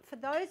not, for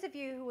those of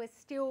you who are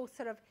still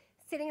sort of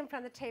sitting in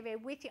front of the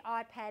TV with your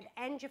iPad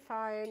and your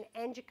phone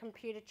and your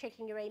computer,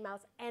 checking your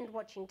emails and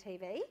watching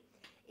TV,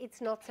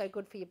 it's not so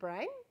good for your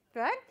brain,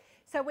 right?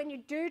 So when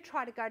you do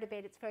try to go to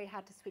bed, it's very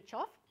hard to switch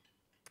off.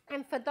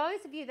 And for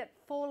those of you that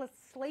fall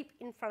asleep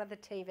in front of the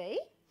TV,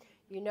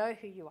 you know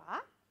who you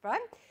are,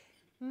 right?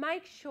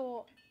 Make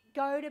sure,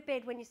 go to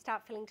bed when you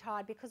start feeling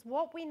tired, because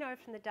what we know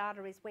from the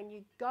data is when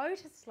you go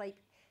to sleep,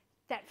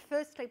 that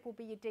first sleep will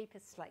be your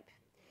deepest sleep.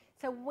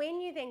 So when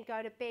you then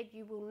go to bed,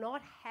 you will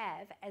not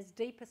have as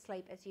deep a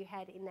sleep as you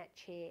had in that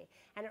chair,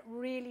 and it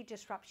really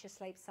disrupts your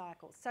sleep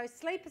cycle. So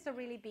sleep is a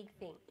really big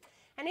thing.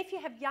 And if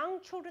you have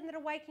young children that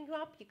are waking you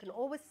up, you can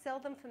always sell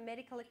them for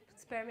medical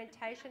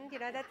experimentation.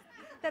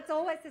 That's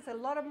always, there's a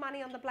lot of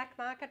money on the black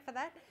market for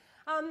that.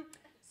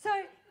 So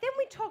then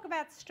we talk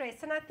about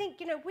stress, and I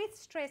think, with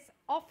stress,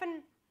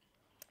 often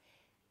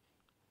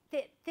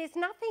there's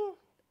nothing,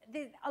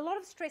 a lot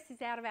of stress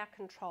is out of our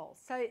control.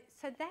 So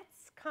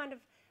that's kind of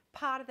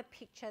part of the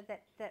picture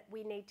that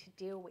we need to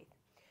deal with.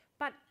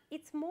 But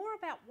it's more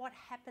about what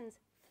happens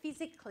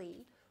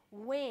physically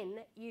when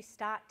you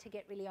start to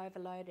get really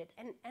overloaded.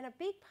 And a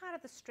big part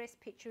of the stress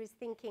picture is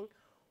thinking,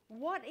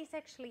 what is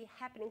actually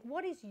happening?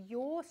 What is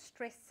your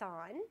stress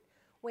sign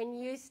when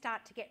you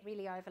start to get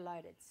really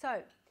overloaded?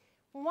 So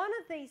one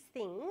of these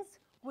things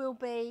will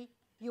be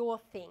your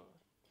thing.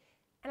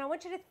 And I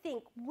want you to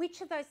think, which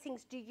of those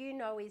things do you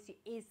know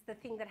is the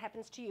thing that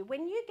happens to you?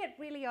 When you get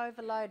really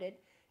overloaded,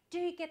 do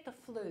you get the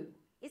flu?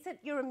 Is it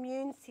your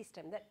immune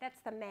system?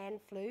 That's the man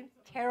flu,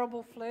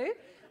 terrible flu,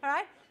 all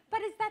right? But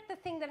is that the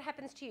thing that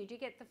happens to you? Do you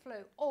get the flu?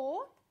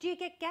 Or do you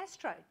get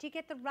gastro? Do you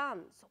get the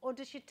runs? Or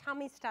does your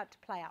tummy start to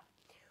play up?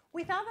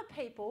 With other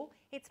people,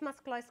 it's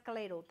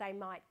musculoskeletal. They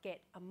might get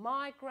a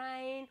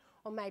migraine,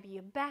 or maybe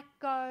your back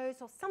goes,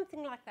 or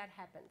something like that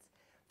happens.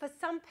 For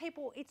some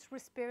people, it's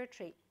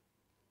respiratory.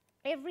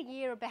 Every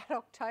year about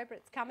October,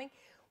 it's coming,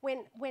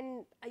 when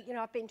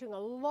I've been doing a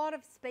lot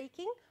of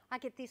speaking, I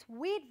get this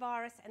weird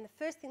virus, and the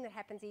first thing that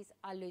happens is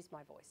I lose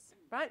my voice,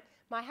 right?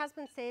 My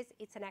husband says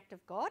it's an act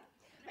of God,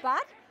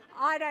 but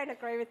I don't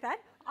agree with that.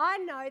 I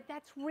know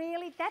that's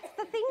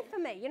the thing for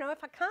me.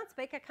 If I can't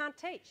speak, I can't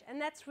teach,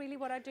 and that's really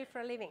what I do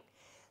for a living.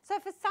 So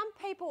for some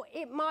people,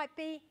 it might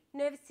be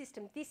nervous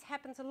system. This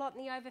happens a lot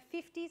in the over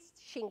 50s,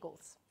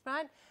 shingles,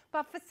 right?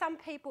 But for some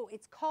people,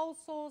 it's cold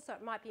sores, or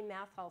it might be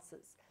mouth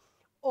ulcers.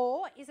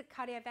 Or is it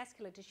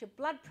cardiovascular? Does your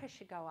blood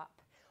pressure go up?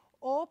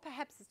 Or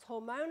perhaps it's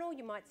hormonal.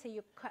 You might see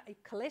your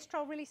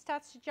cholesterol really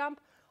starts to jump.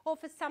 Or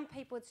for some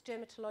people it's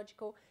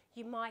dermatological.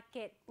 You might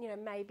get,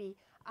 maybe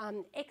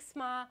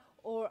eczema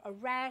or a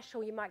rash,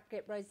 or you might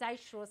get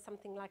rosacea or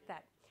something like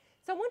that.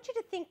 So I want you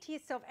to think to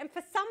yourself, and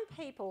for some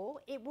people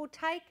it will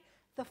take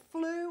the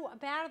flu, a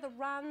bout of the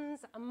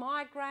runs, a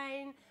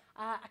migraine,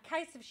 a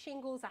case of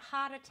shingles, a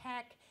heart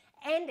attack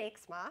and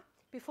eczema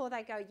before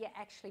they go, yeah,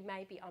 actually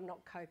maybe I'm not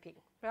coping,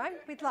 right,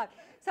 with life.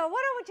 So what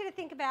I want you to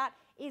think about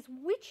is,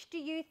 which do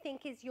you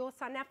think is your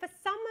sign? Now for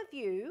some of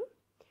you,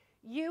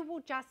 you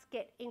will just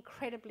get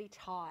incredibly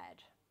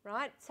tired,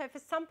 right? So for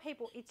some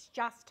people it's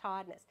just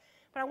tiredness.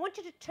 But I want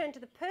you to turn to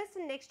the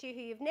person next to you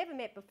who you've never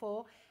met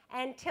before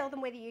and tell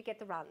them whether you get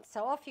the runs.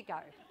 So off you go.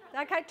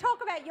 Okay,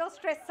 talk about your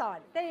stress sign.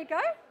 There you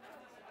go.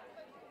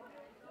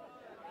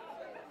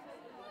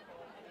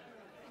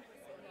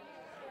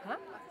 Huh?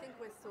 I think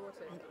we're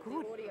sorted. Oh,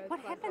 good. The audio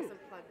What plug happened?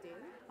 wasn't plugged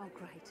in. Oh,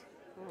 great.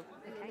 Oh,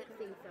 And then okay. that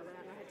thing fell out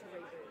and I had to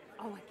reboot.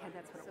 Oh, okay,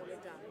 that's what So it was.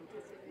 we're done.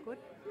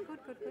 Good,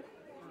 good, good, good.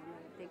 Oh, no,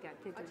 there you go.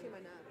 I chew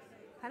my nerves.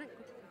 Pardon?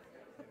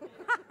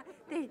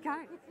 There you go.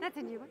 That's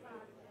a new one.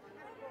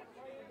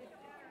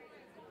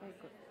 Very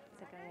good. Is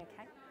that going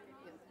okay?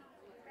 Yes.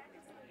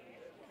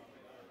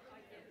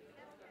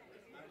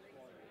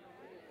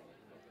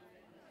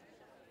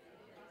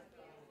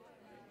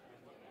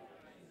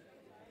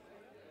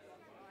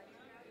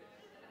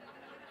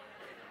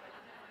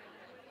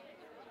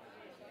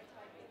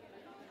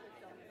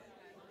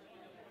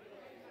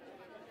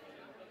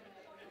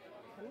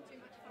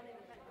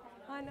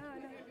 I know.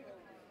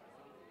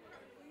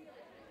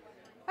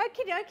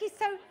 Okie dokie,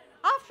 so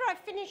after I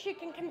finish you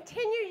can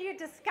continue your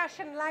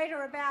discussion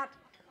later about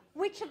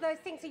which of those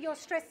things are your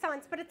stress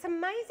signs, but it's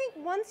amazing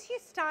once you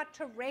start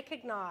to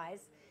recognise,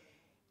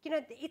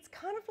 it's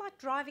kind of like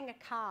driving a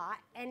car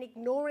and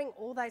ignoring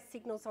all those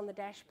signals on the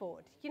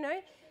dashboard.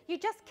 You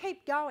just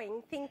keep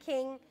going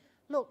thinking,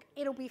 look,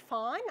 it'll be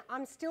fine,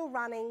 I'm still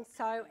running,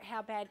 so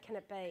how bad can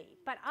it be?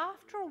 But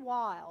after a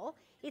while,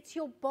 it's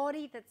your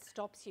body that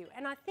stops you.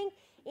 And I think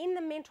in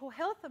the mental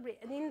health,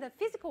 in the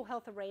physical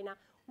health arena,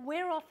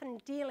 we're often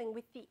dealing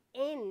with the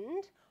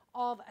end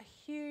of a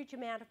huge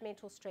amount of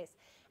mental stress.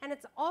 And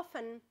it's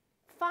often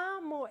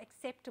far more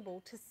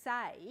acceptable to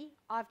say,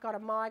 I've got a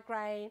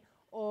migraine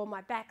or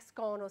my back's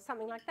gone or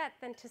something like that,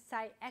 than to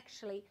say,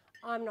 actually,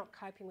 I'm not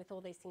coping with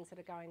all these things that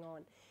are going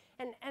on.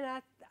 And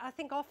I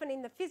think often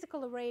in the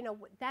physical arena,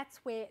 that's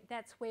where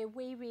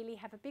we really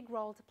have a big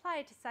role to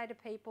play, to say to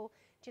people,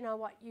 do you know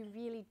what, you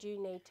really do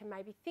need to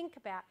maybe think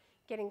about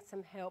getting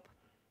some help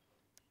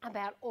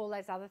about all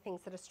those other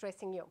things that are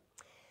stressing you.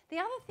 The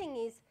other thing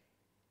is,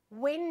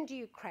 when do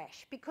you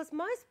crash? Because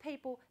most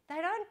people,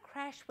 they don't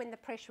crash when the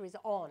pressure is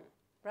on,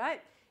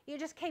 right? You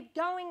just keep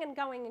going and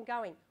going and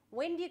going.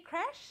 When do you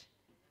crash?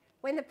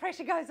 When the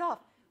pressure goes off.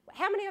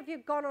 How many of you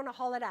have gone on a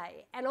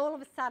holiday and all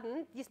of a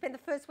sudden you spend the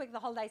first week of the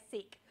holiday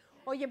sick,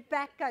 or your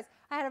back goes?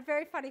 I had a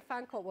very funny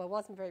phone call, well, it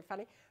wasn't very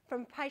funny,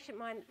 from a patient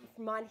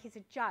of mine, he's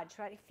a judge,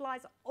 right? He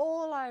flies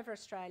all over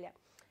Australia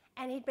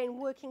and he'd been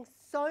working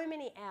so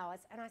many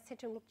hours, and I said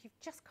to him, look, you've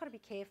just got to be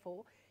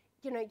careful.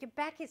 Your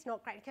back is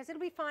not great. Because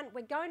it'll be fine.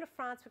 We're going to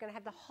France. We're going to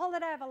have the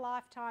holiday of a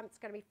lifetime. It's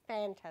going to be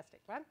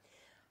fantastic, right?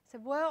 I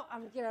said, well,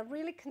 I'm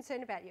really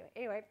concerned about you.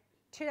 Anyway,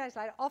 2 days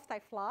later, off they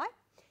fly.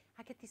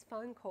 I get this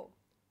phone call.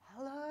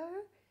 Hello?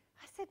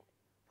 I said,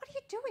 what are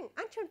you doing?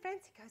 Aren't you in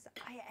France? He goes,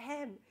 I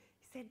am.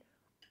 He said,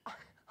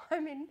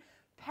 I'm in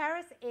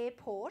Paris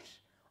airport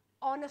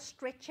on a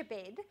stretcher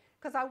bed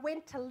because I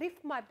went to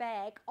lift my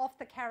bag off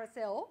the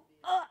carousel.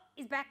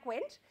 His back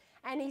went,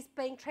 and he's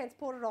being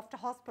transported off to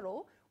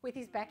hospital with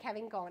his back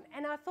having gone.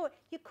 And I thought,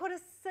 you could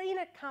have seen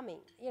it coming,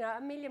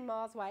 a million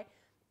miles away,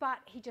 but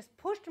he just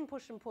pushed and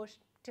pushed and pushed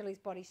till his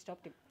body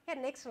stopped him. He had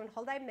an excellent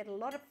holiday, met a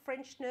lot of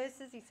French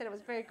nurses. He said it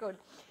was very good.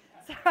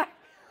 So,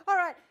 all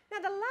right. Now,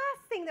 the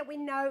last thing that we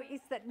know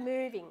is that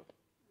moving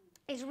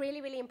is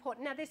really, really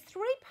important. Now, there's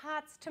 3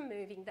 parts to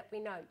moving that we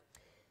know.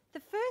 The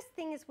first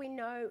thing is we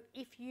know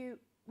if you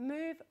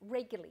move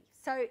regularly.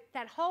 So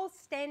that whole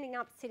standing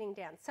up, sitting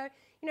down. So,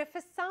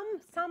 for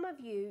some of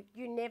you,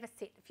 you never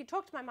sit. If you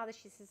talk to my mother,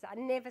 she says, I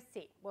never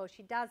sit. Well,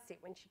 she does sit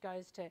when she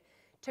goes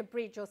to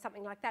bridge or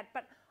something like that.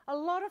 But a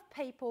lot of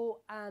people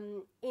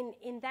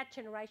in that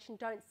generation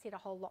don't sit a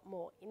whole lot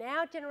more. In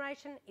our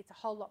generation, it's a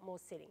whole lot more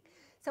sitting.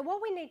 So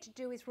what we need to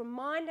do is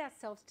remind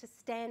ourselves to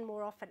stand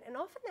more often. And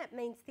often that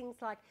means things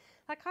like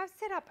I've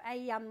set up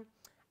a,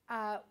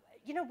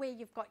 where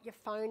you've got your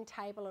phone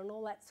table and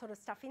all that sort of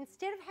stuff.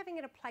 Instead of having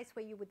it a place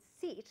where you would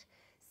sit,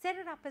 set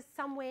it up as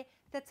somewhere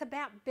that's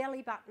about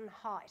belly button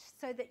height,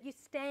 so that you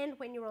stand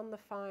when you're on the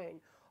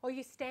phone, or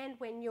you stand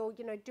when you're,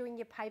 doing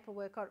your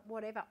paperwork or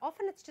whatever.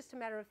 Often it's just a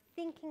matter of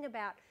thinking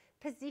about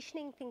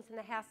positioning things in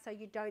the house so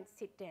you don't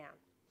sit down.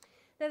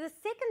 Now, the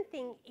second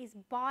thing is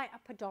buy a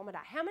pedometer.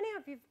 How many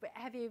of you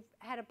have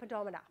had a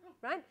pedometer,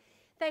 right?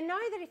 They know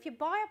that if you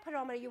buy a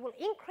pedometer, you will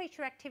increase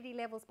your activity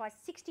levels by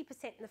 60%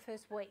 in the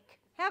first week.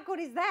 How good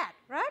is that,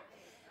 right?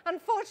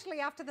 Unfortunately,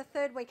 after the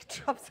 3rd week,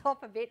 it drops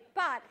off a bit,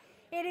 but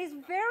It is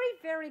very,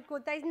 very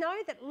good. They know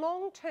that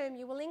long term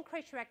you will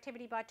increase your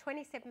activity by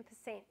 27%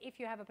 if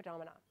you have a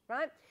pedometer,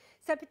 right?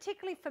 So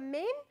particularly for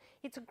men,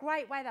 it's a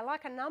great way. They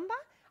like a number.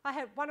 I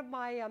had one of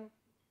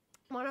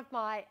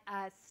my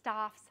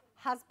staff's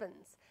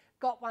husbands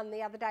got one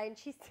the other day, and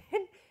she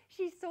said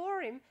she saw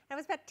him, and it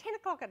was about 10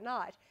 o'clock at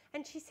night,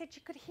 and she said she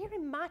could hear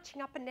him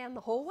marching up and down the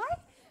hallway.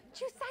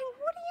 She was saying,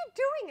 "What are you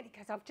doing?" And he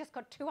goes, "I've just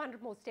got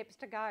 200 more steps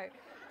to go."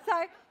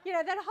 So, you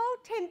know, that whole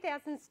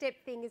 10,000 step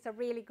thing is a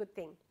really good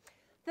thing.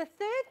 The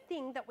third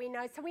thing that we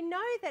know, so we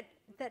know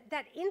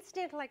that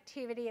incidental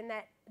activity and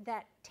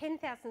that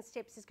 10,000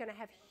 steps is going to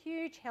have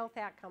huge health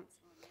outcomes.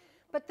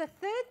 But the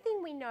third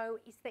thing we know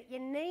is that you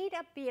need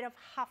a bit of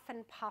huff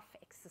and puff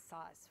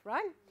exercise,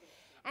 right?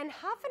 And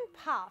huff and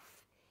puff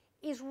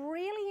is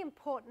really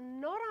important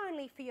not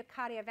only for your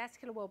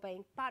cardiovascular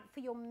well-being, but for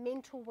your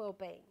mental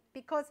well-being,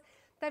 because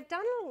they've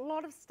done a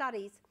lot of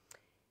studies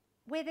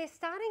where they're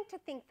starting to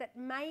think that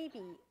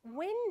maybe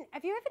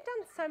have you ever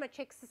done so much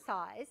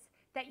exercise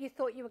that you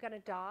thought you were going to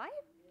die?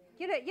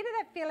 You know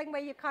that feeling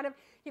where you've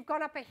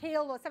gone up a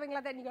hill or something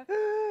like that and you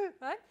go,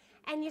 right?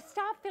 And you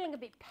start feeling a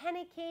bit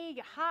panicky,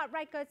 your heart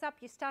rate goes up,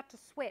 you start to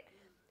sweat.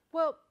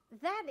 Well,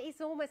 that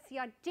is almost the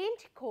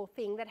identical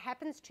thing that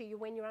happens to you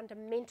when you're under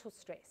mental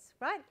stress,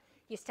 right?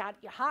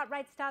 Your heart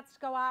rate starts to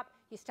go up,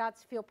 you start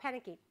to feel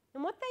panicky.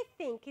 And what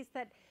they think is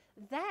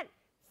that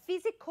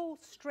physical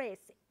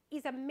stress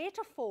is a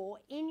metaphor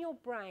in your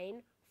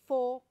brain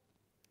for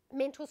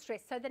mental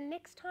stress. So the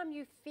next time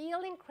you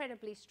feel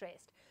incredibly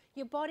stressed,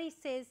 your body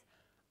says,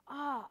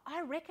 "Oh,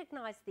 I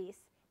recognise this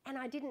and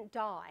I didn't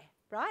die,"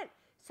 right?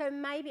 So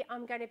maybe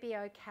I'm going to be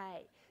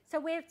okay. So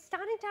we're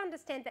starting to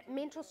understand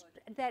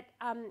that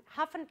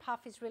huff and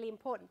puff is really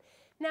important.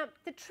 Now,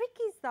 the trick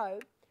is though,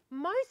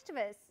 most of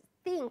us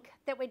think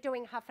that we're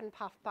doing huff and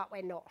puff, but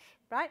we're not,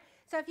 right?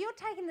 So if you're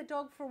taking the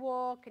dog for a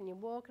walk and you're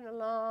walking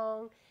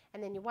along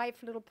and then you wait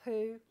for a little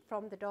poo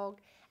from the dog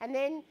and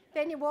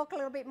then you walk a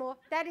little bit more,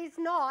 that is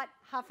not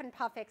huff and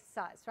puff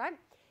exercise, right?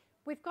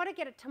 We've got to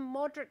get it to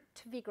moderate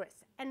to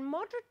vigorous, and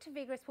moderate to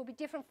vigorous will be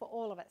different for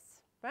all of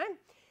us, right?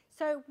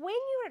 So when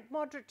you're at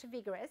moderate to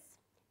vigorous,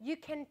 you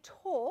can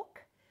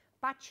talk,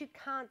 but you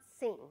can't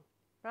sing,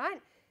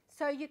 right?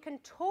 So you can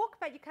talk,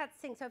 but you can't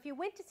sing. So if you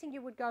went to sing,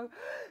 you would go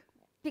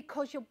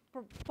because your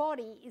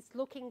body is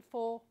looking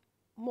for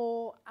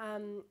more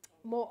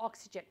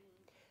oxygen.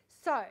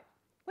 So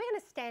we're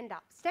going to stand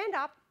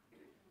up,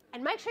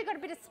 and make sure you've got a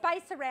bit of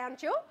space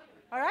around you,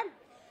 all right?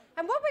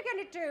 And what we're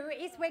going to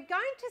do is we're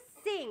going to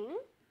sing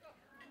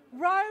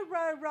 "Row,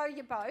 row, row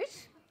your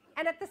boat,"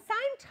 and at the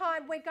same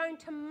time we're going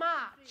to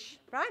march,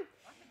 right?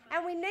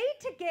 And we need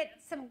to get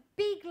some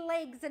big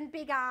legs and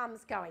big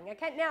arms going,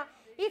 okay? Now,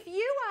 if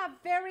you are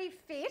very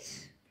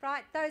fit,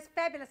 right, those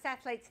fabulous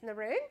athletes in the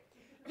room,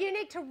 you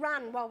need to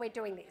run while we're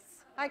doing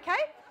this,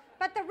 okay?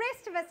 But the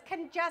rest of us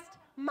can just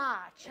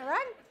march, all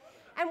right?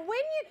 And when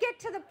you get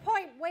to the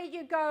point where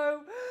you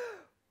go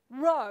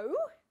row,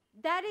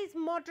 that is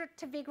moderate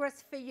to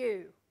vigorous for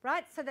you,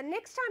 right? So the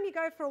next time you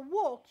go for a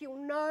walk,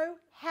 you'll know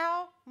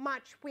how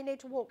much we need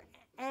to walk,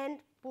 and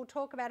we'll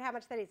talk about how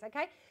much that is,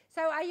 okay?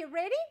 So are you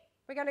ready?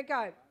 We're going to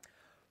go.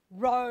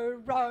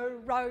 Row, row,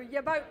 row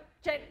your boat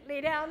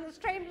gently down the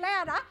stream.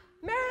 Louder.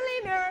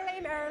 Merrily, merrily,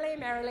 merrily,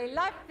 merrily,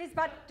 life is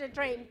but a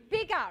dream.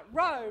 Bigger.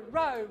 Row,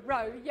 row,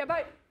 row your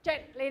boat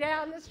gently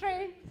down the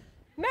stream.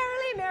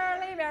 Merrily,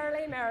 merrily,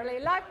 merrily, merrily,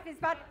 life is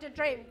but a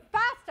dream.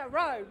 Faster.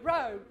 Row,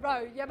 row,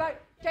 row your boat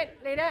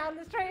gently down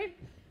the stream.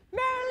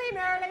 Merrily,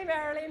 merrily,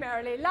 merrily,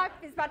 merrily,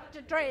 life is but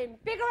a dream.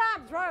 Bigger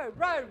arms. Row,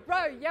 row,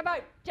 row your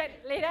boat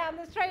gently down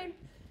the stream.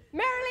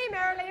 Merrily,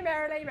 merrily,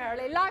 merrily,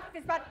 merrily, life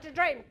is but a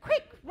dream.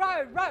 Quick,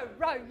 row, row,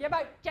 row your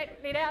boat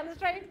gently down the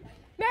stream.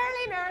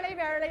 Merrily, merrily,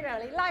 merrily,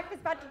 merrily, life is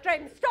but a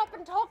dream. Stop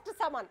and talk to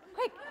someone.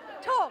 Quick,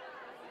 talk.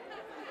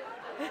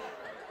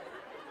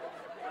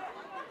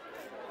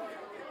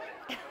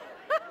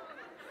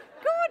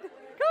 Good,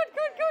 good,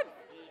 good, good.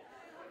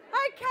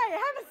 Okay,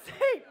 have a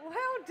seat.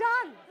 Well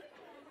done.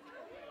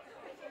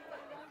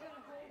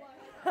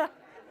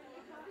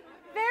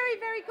 Very,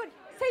 very good.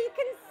 So you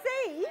can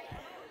see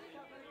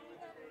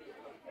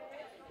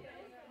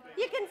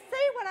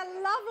what a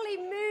lovely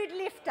mood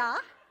lifter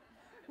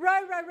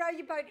row, row, row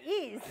your boat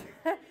is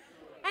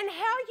and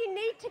how you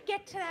need to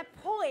get to that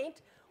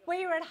point where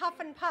you're at huff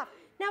and puff.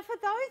 Now, for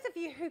those of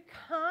you who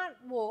can't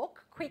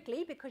walk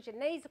quickly because your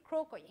knees are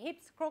crook or your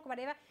hips are crook or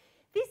whatever,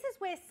 this is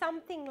where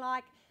something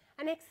like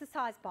an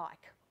exercise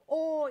bike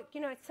or,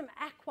 you know, some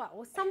aqua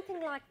or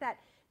something like that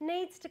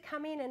needs to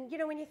come in. And, you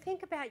know, when you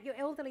think about your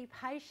elderly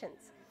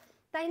patients,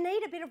 they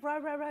need a bit of row,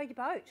 row, row your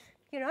boat,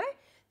 you know.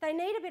 They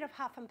need a bit of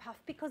huff and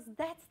puff because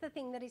that's the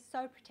thing that is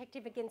so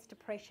protective against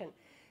depression.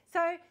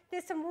 So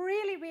there's some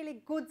really,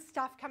 really good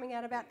stuff coming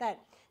out about that.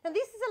 Now,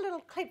 this is a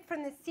little clip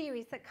from the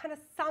series that kind of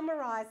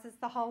summarises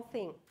the whole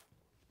thing.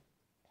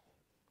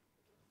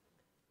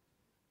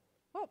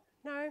 Oh,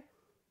 no.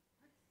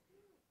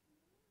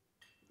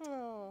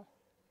 Oh.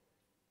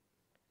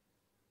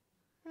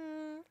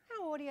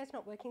 Our audio's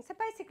not working. So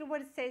basically what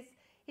it says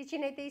is you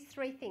need these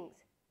three things.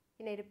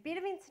 You need a bit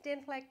of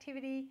incidental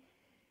activity,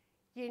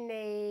 you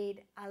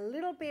need a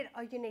little bit,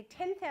 or you need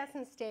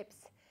 10,000 steps,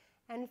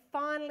 and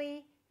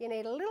finally you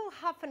need a little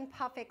huff and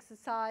puff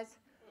exercise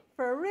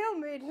for a real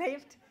mood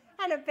lift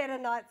and a better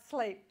night's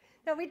sleep.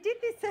 Now we did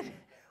this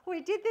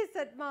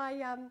at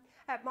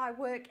my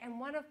work, and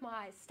one of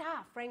my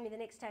staff rang me the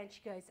next day and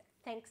she goes,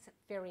 "Thanks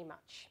very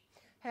much."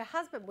 Her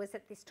husband was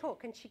at this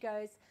talk and she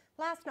goes,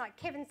 "Last night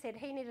Kevin said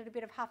he needed a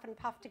bit of huff and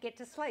puff to get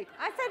to sleep."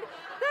 I said,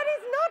 "That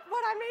is not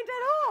what I meant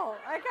at all,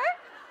 okay?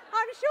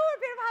 I'm sure a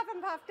bit of huff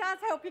and puff does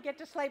help you get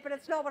to sleep, but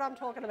it's not what I'm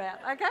talking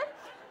about, okay?"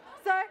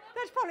 So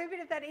that's probably a bit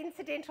of that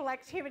incidental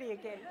activity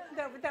again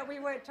that we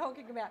weren't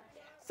talking about.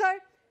 So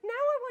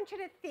now I want you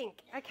to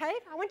think, okay?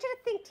 I want you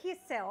to think to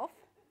yourself,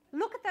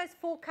 look at those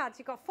 4 cards.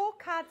 You've got 4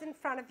 cards in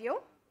front of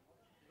you.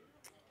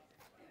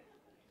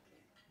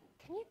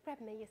 Can you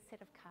grab me a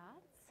set of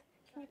cards?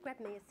 Can you grab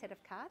me a set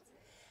of cards?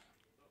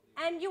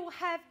 And you'll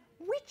have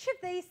which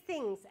of these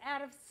things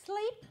out of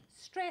sleep,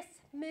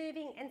 stress,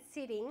 moving and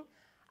sitting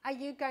are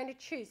you going to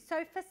choose?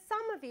 So for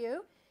some of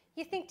you,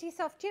 you think to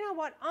yourself, do you know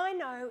what? I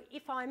know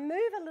if I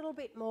move a little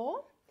bit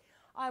more,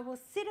 I will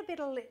sit a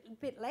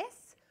bit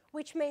less,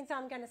 which means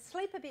I'm going to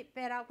sleep a bit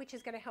better, which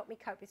is going to help me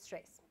cope with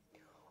stress.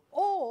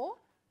 Or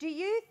do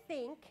you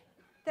think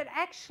that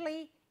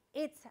actually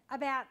it's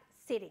about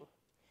sitting?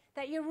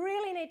 That you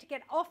really need to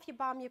get off your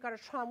bum, you've got to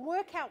try and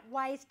work out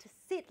ways to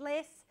sit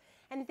less,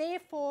 and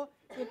therefore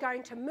you're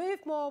going to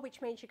move more,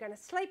 which means you're going to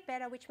sleep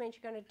better, which means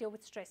you're going to deal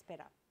with stress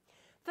better.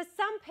 For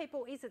some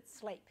people, is it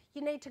sleep?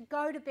 You need to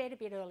go to bed a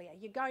bit earlier.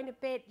 You're going to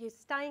bed, you're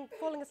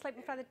falling asleep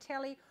in front of the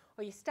telly,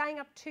 or you're staying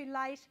up too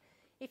late.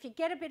 If you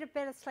get a bit of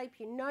better sleep,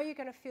 you know you're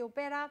going to feel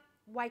better,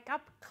 wake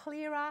up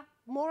clearer,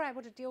 more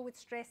able to deal with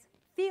stress,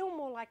 feel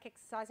more like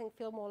exercising,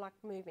 feel more like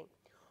moving.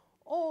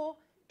 Or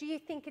do you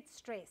think it's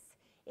stress?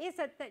 Is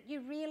it that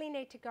you really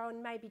need to go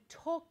and maybe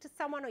talk to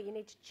someone, or you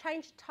need to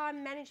change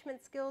time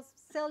management skills,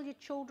 sell your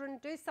children,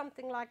 do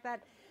something like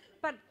that?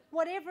 But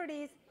whatever it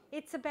is,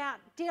 it's about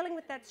dealing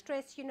with that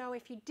stress. You know,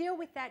 if you deal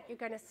with that, you're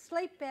going to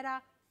sleep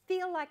better,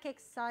 feel like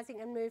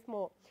exercising and move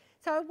more.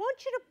 So I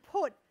want you to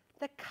put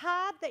the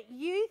card that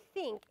you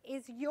think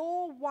is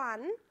your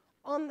one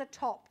on the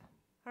top,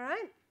 all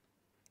right?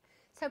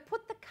 So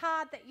put the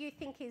card that you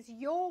think is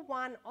your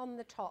one on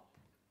the top.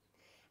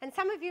 And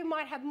some of you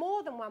might have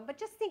more than one, but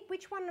just think,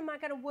 which one am I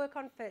going to work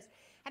on first?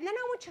 And then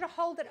I want you to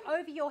hold it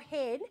over your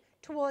head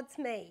towards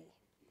me,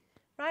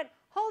 right?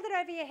 Hold it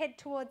over your head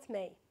towards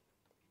me.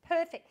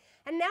 Perfect.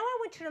 And now I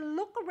want you to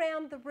look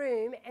around the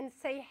room and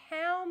see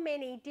how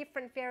many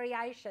different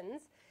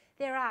variations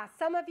there are.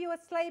 Some of you are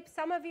asleep,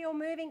 some of you are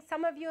moving,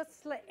 some of you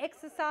are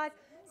exercise,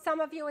 some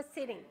of you are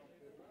sitting.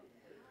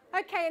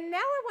 Okay, and now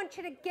I want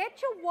you to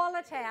get your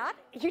wallet out.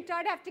 You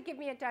don't have to give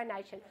me a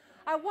donation.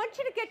 I want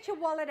you to get your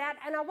wallet out,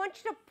 and I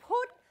want you to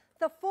put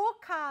the 4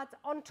 cards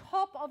on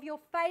top of your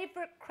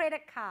favourite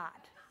credit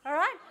card, all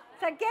right?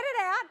 So get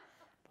it out,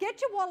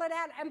 get your wallet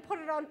out and put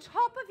it on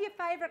top of your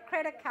favourite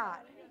credit card.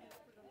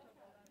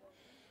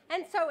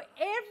 And so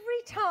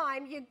every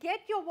time you get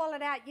your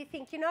wallet out, you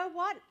think, you know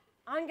what?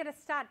 I'm going to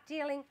start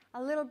dealing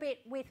a little bit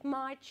with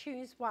my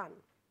choose one.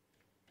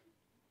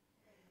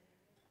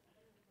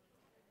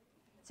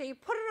 So you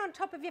put it on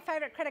top of your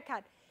favourite credit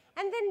card.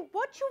 And then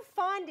what you'll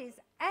find is,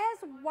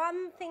 as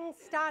one thing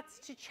starts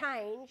to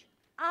change,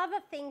 other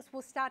things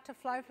will start to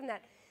flow from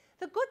that.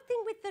 The good thing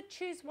with the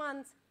choose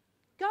ones,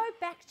 go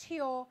back to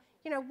your,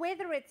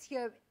 whether it's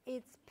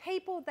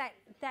people that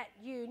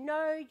you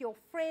know, your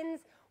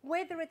friends,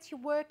 whether it's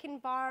your work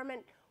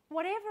environment,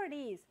 whatever it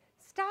is,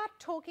 start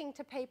talking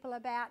to people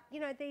about,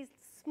 these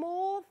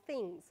small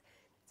things.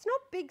 It's not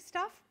big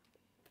stuff.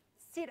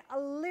 Sit a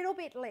little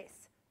bit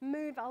less,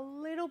 move a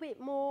little bit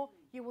more,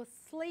 you will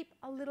sleep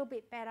a little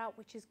bit better,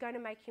 which is going to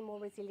make you more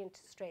resilient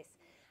to stress.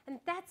 And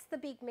that's the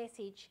big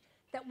message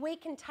that we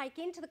can take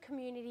into the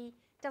community.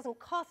 It doesn't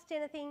cost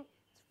anything.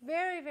 It's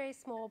very, very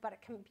small, but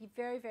it can be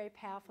very, very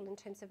powerful in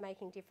terms of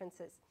making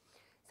differences.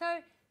 So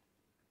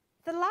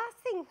the last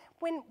thing,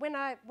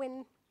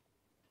 when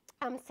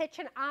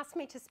Sechin asked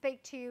me to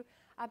speak to you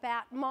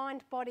about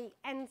mind, body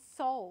and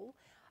soul,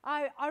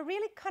 I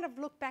really kind of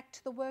look back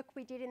to the work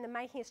we did in the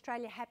Making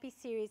Australia Happy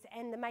series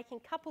and the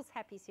Making Couples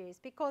Happy series,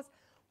 because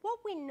what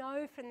we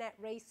know from that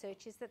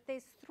research is that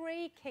there's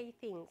 3 key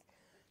things.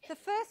 The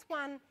first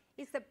one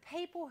is that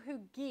people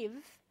who give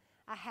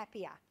are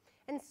happier.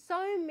 And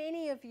so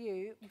many of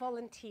you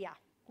volunteer,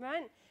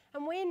 right?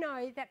 And we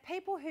know that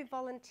people who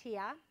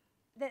volunteer,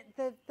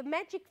 the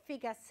magic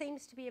figure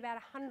seems to be about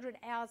 100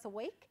 hours a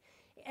week,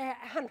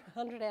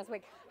 100 hours a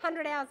week,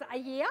 100 hours a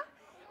year.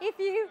 If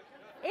you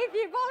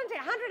volunteer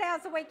 100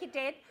 hours a week, you're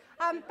dead.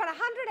 But 100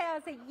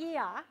 hours a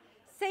year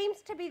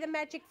seems to be the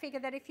magic figure,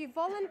 that if you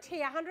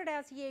volunteer 100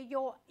 hours a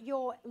year,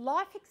 your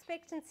life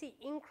expectancy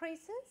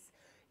increases,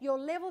 your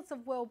levels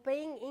of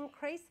well-being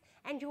increase,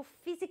 and your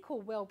physical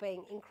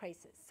well-being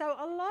increases. So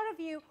a lot of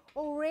you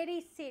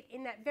already sit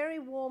in that very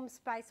warm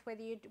space where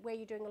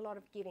you're doing a lot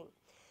of giving.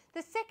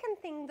 The second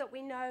thing that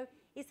we know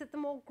is that the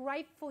more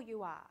grateful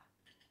you are,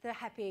 the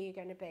happier you're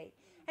going to be.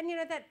 And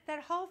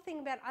that whole thing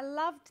about, I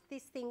loved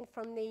this thing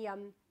from the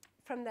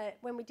from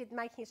when we did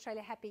Making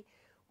Australia Happy,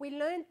 we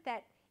learned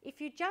that if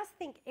you just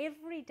think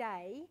every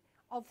day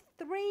of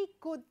 3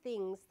 good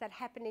things that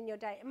happen in your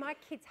day, and my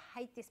kids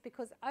hate this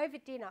because over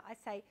dinner I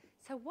say,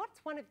 so what's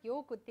one of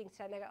your good things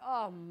today? And they go,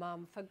 oh,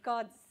 Mum, for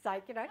God's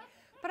sake, you know.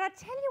 But I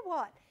tell you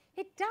what,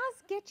 it does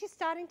get you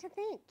starting to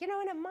think, you know,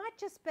 and it might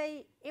just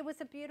be it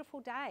was a beautiful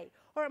day,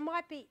 or it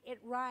might be it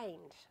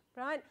rained,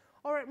 right?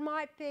 Or it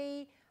might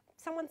be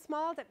someone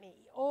smiled at me,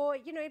 or,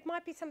 you know, it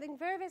might be something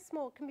very, very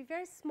small. It can be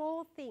very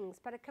small things,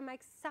 but it can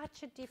make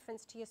such a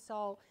difference to your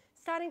soul,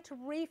 starting to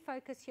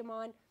refocus your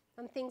mind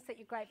on things that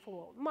you're grateful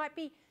for. It might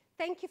be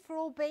thank you for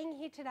all being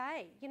here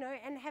today, you know,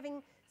 and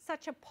having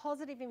such a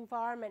positive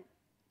environment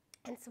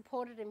and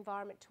supported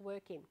environment to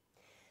work in.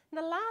 And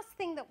the last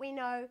thing that we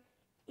know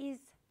is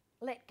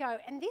let go.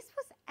 And this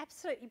was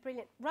absolutely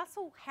brilliant.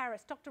 Russell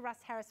Harris, Dr. Russ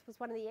Harris, was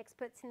one of the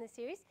experts in the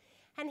series,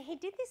 and he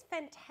did this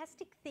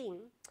fantastic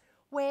thing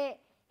where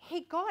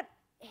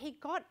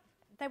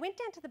they went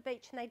down to the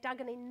beach and they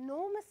dug an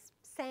enormous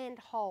sand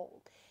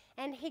hole.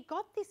 And he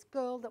got this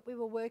girl that we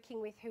were working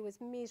with who was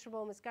miserable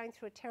and was going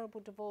through a terrible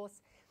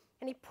divorce,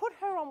 and he put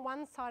her on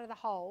one side of the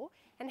hole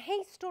and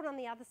he stood on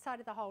the other side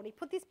of the hole, and he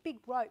put this big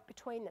rope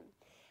between them.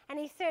 And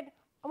he said,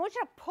 I want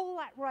you to pull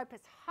that rope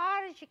as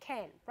hard as you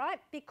can, right?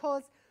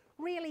 Because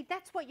really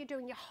that's what you're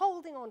doing. You're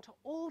holding on to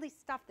all this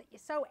stuff that you're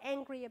so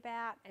angry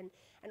about and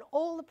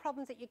all the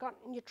problems that you've got,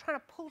 and you're trying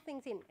to pull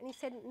things in. And he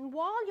said, and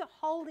while you're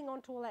holding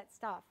on to all that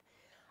stuff,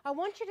 I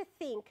want you to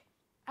think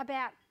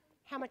about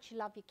how much you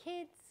love your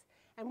kids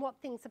and what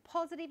things are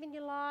positive in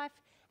your life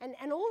and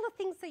all the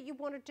things that you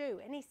want to do.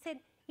 And he said,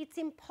 it's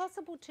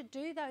impossible to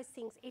do those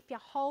things if you're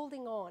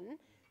holding on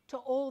to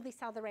all this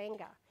other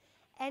anger.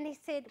 And he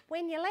said,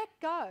 when you let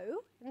go,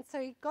 and so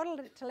you got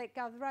to let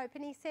go of the rope,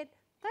 and he said,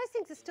 those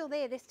things are still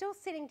there. They're still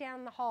sitting down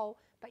in the hole,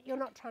 but you're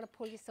not trying to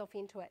pull yourself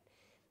into it.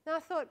 And I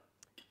thought,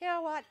 you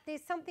know what,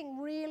 there's something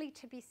really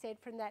to be said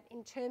from that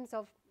in terms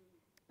of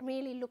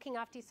really looking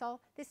after your soul.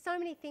 There's so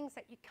many things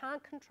that you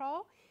can't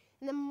control,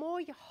 and the more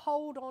you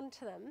hold on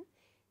to them,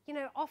 you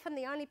know, often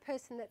the only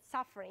person that's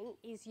suffering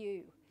is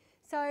you.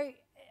 So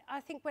I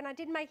think when I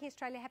did Making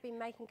Australia Happy,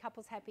 Making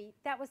Couples Happy,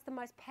 that was the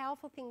most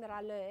powerful thing that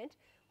I learned,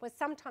 was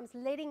sometimes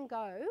letting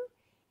go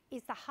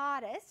is the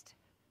hardest,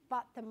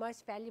 but the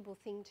most valuable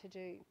thing to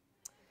do.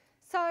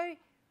 So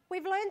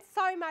we've learned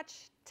so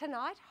much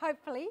tonight,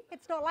 hopefully.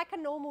 It's not like a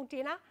normal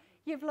dinner.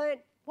 You've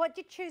learned what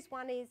you choose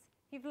one is.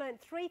 You've learned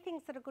 3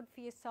 things that are good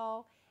for your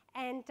soul.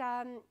 And,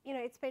 you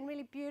know, it's been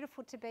really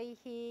beautiful to be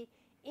here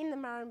in the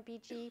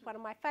Murrumbidgee, one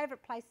of my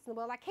favourite places in the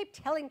world. I keep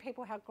telling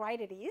people how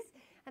great it is,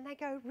 and they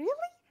go,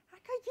 really? I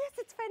go, yes,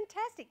 it's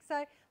fantastic.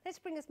 So let's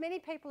bring as many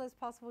people as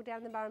possible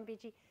down the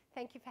Murrumbidgee.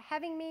 Thank you for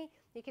having me.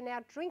 You can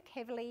now drink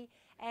heavily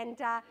and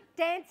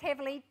dance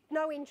heavily,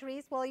 no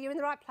injuries. Well, you're in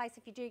the right place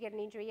if you do get an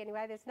injury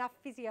anyway. There's enough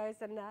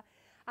physios and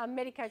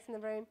medicos in the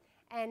room.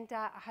 And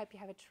I hope you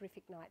have a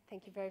terrific night.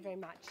 Thank you very, very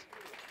much.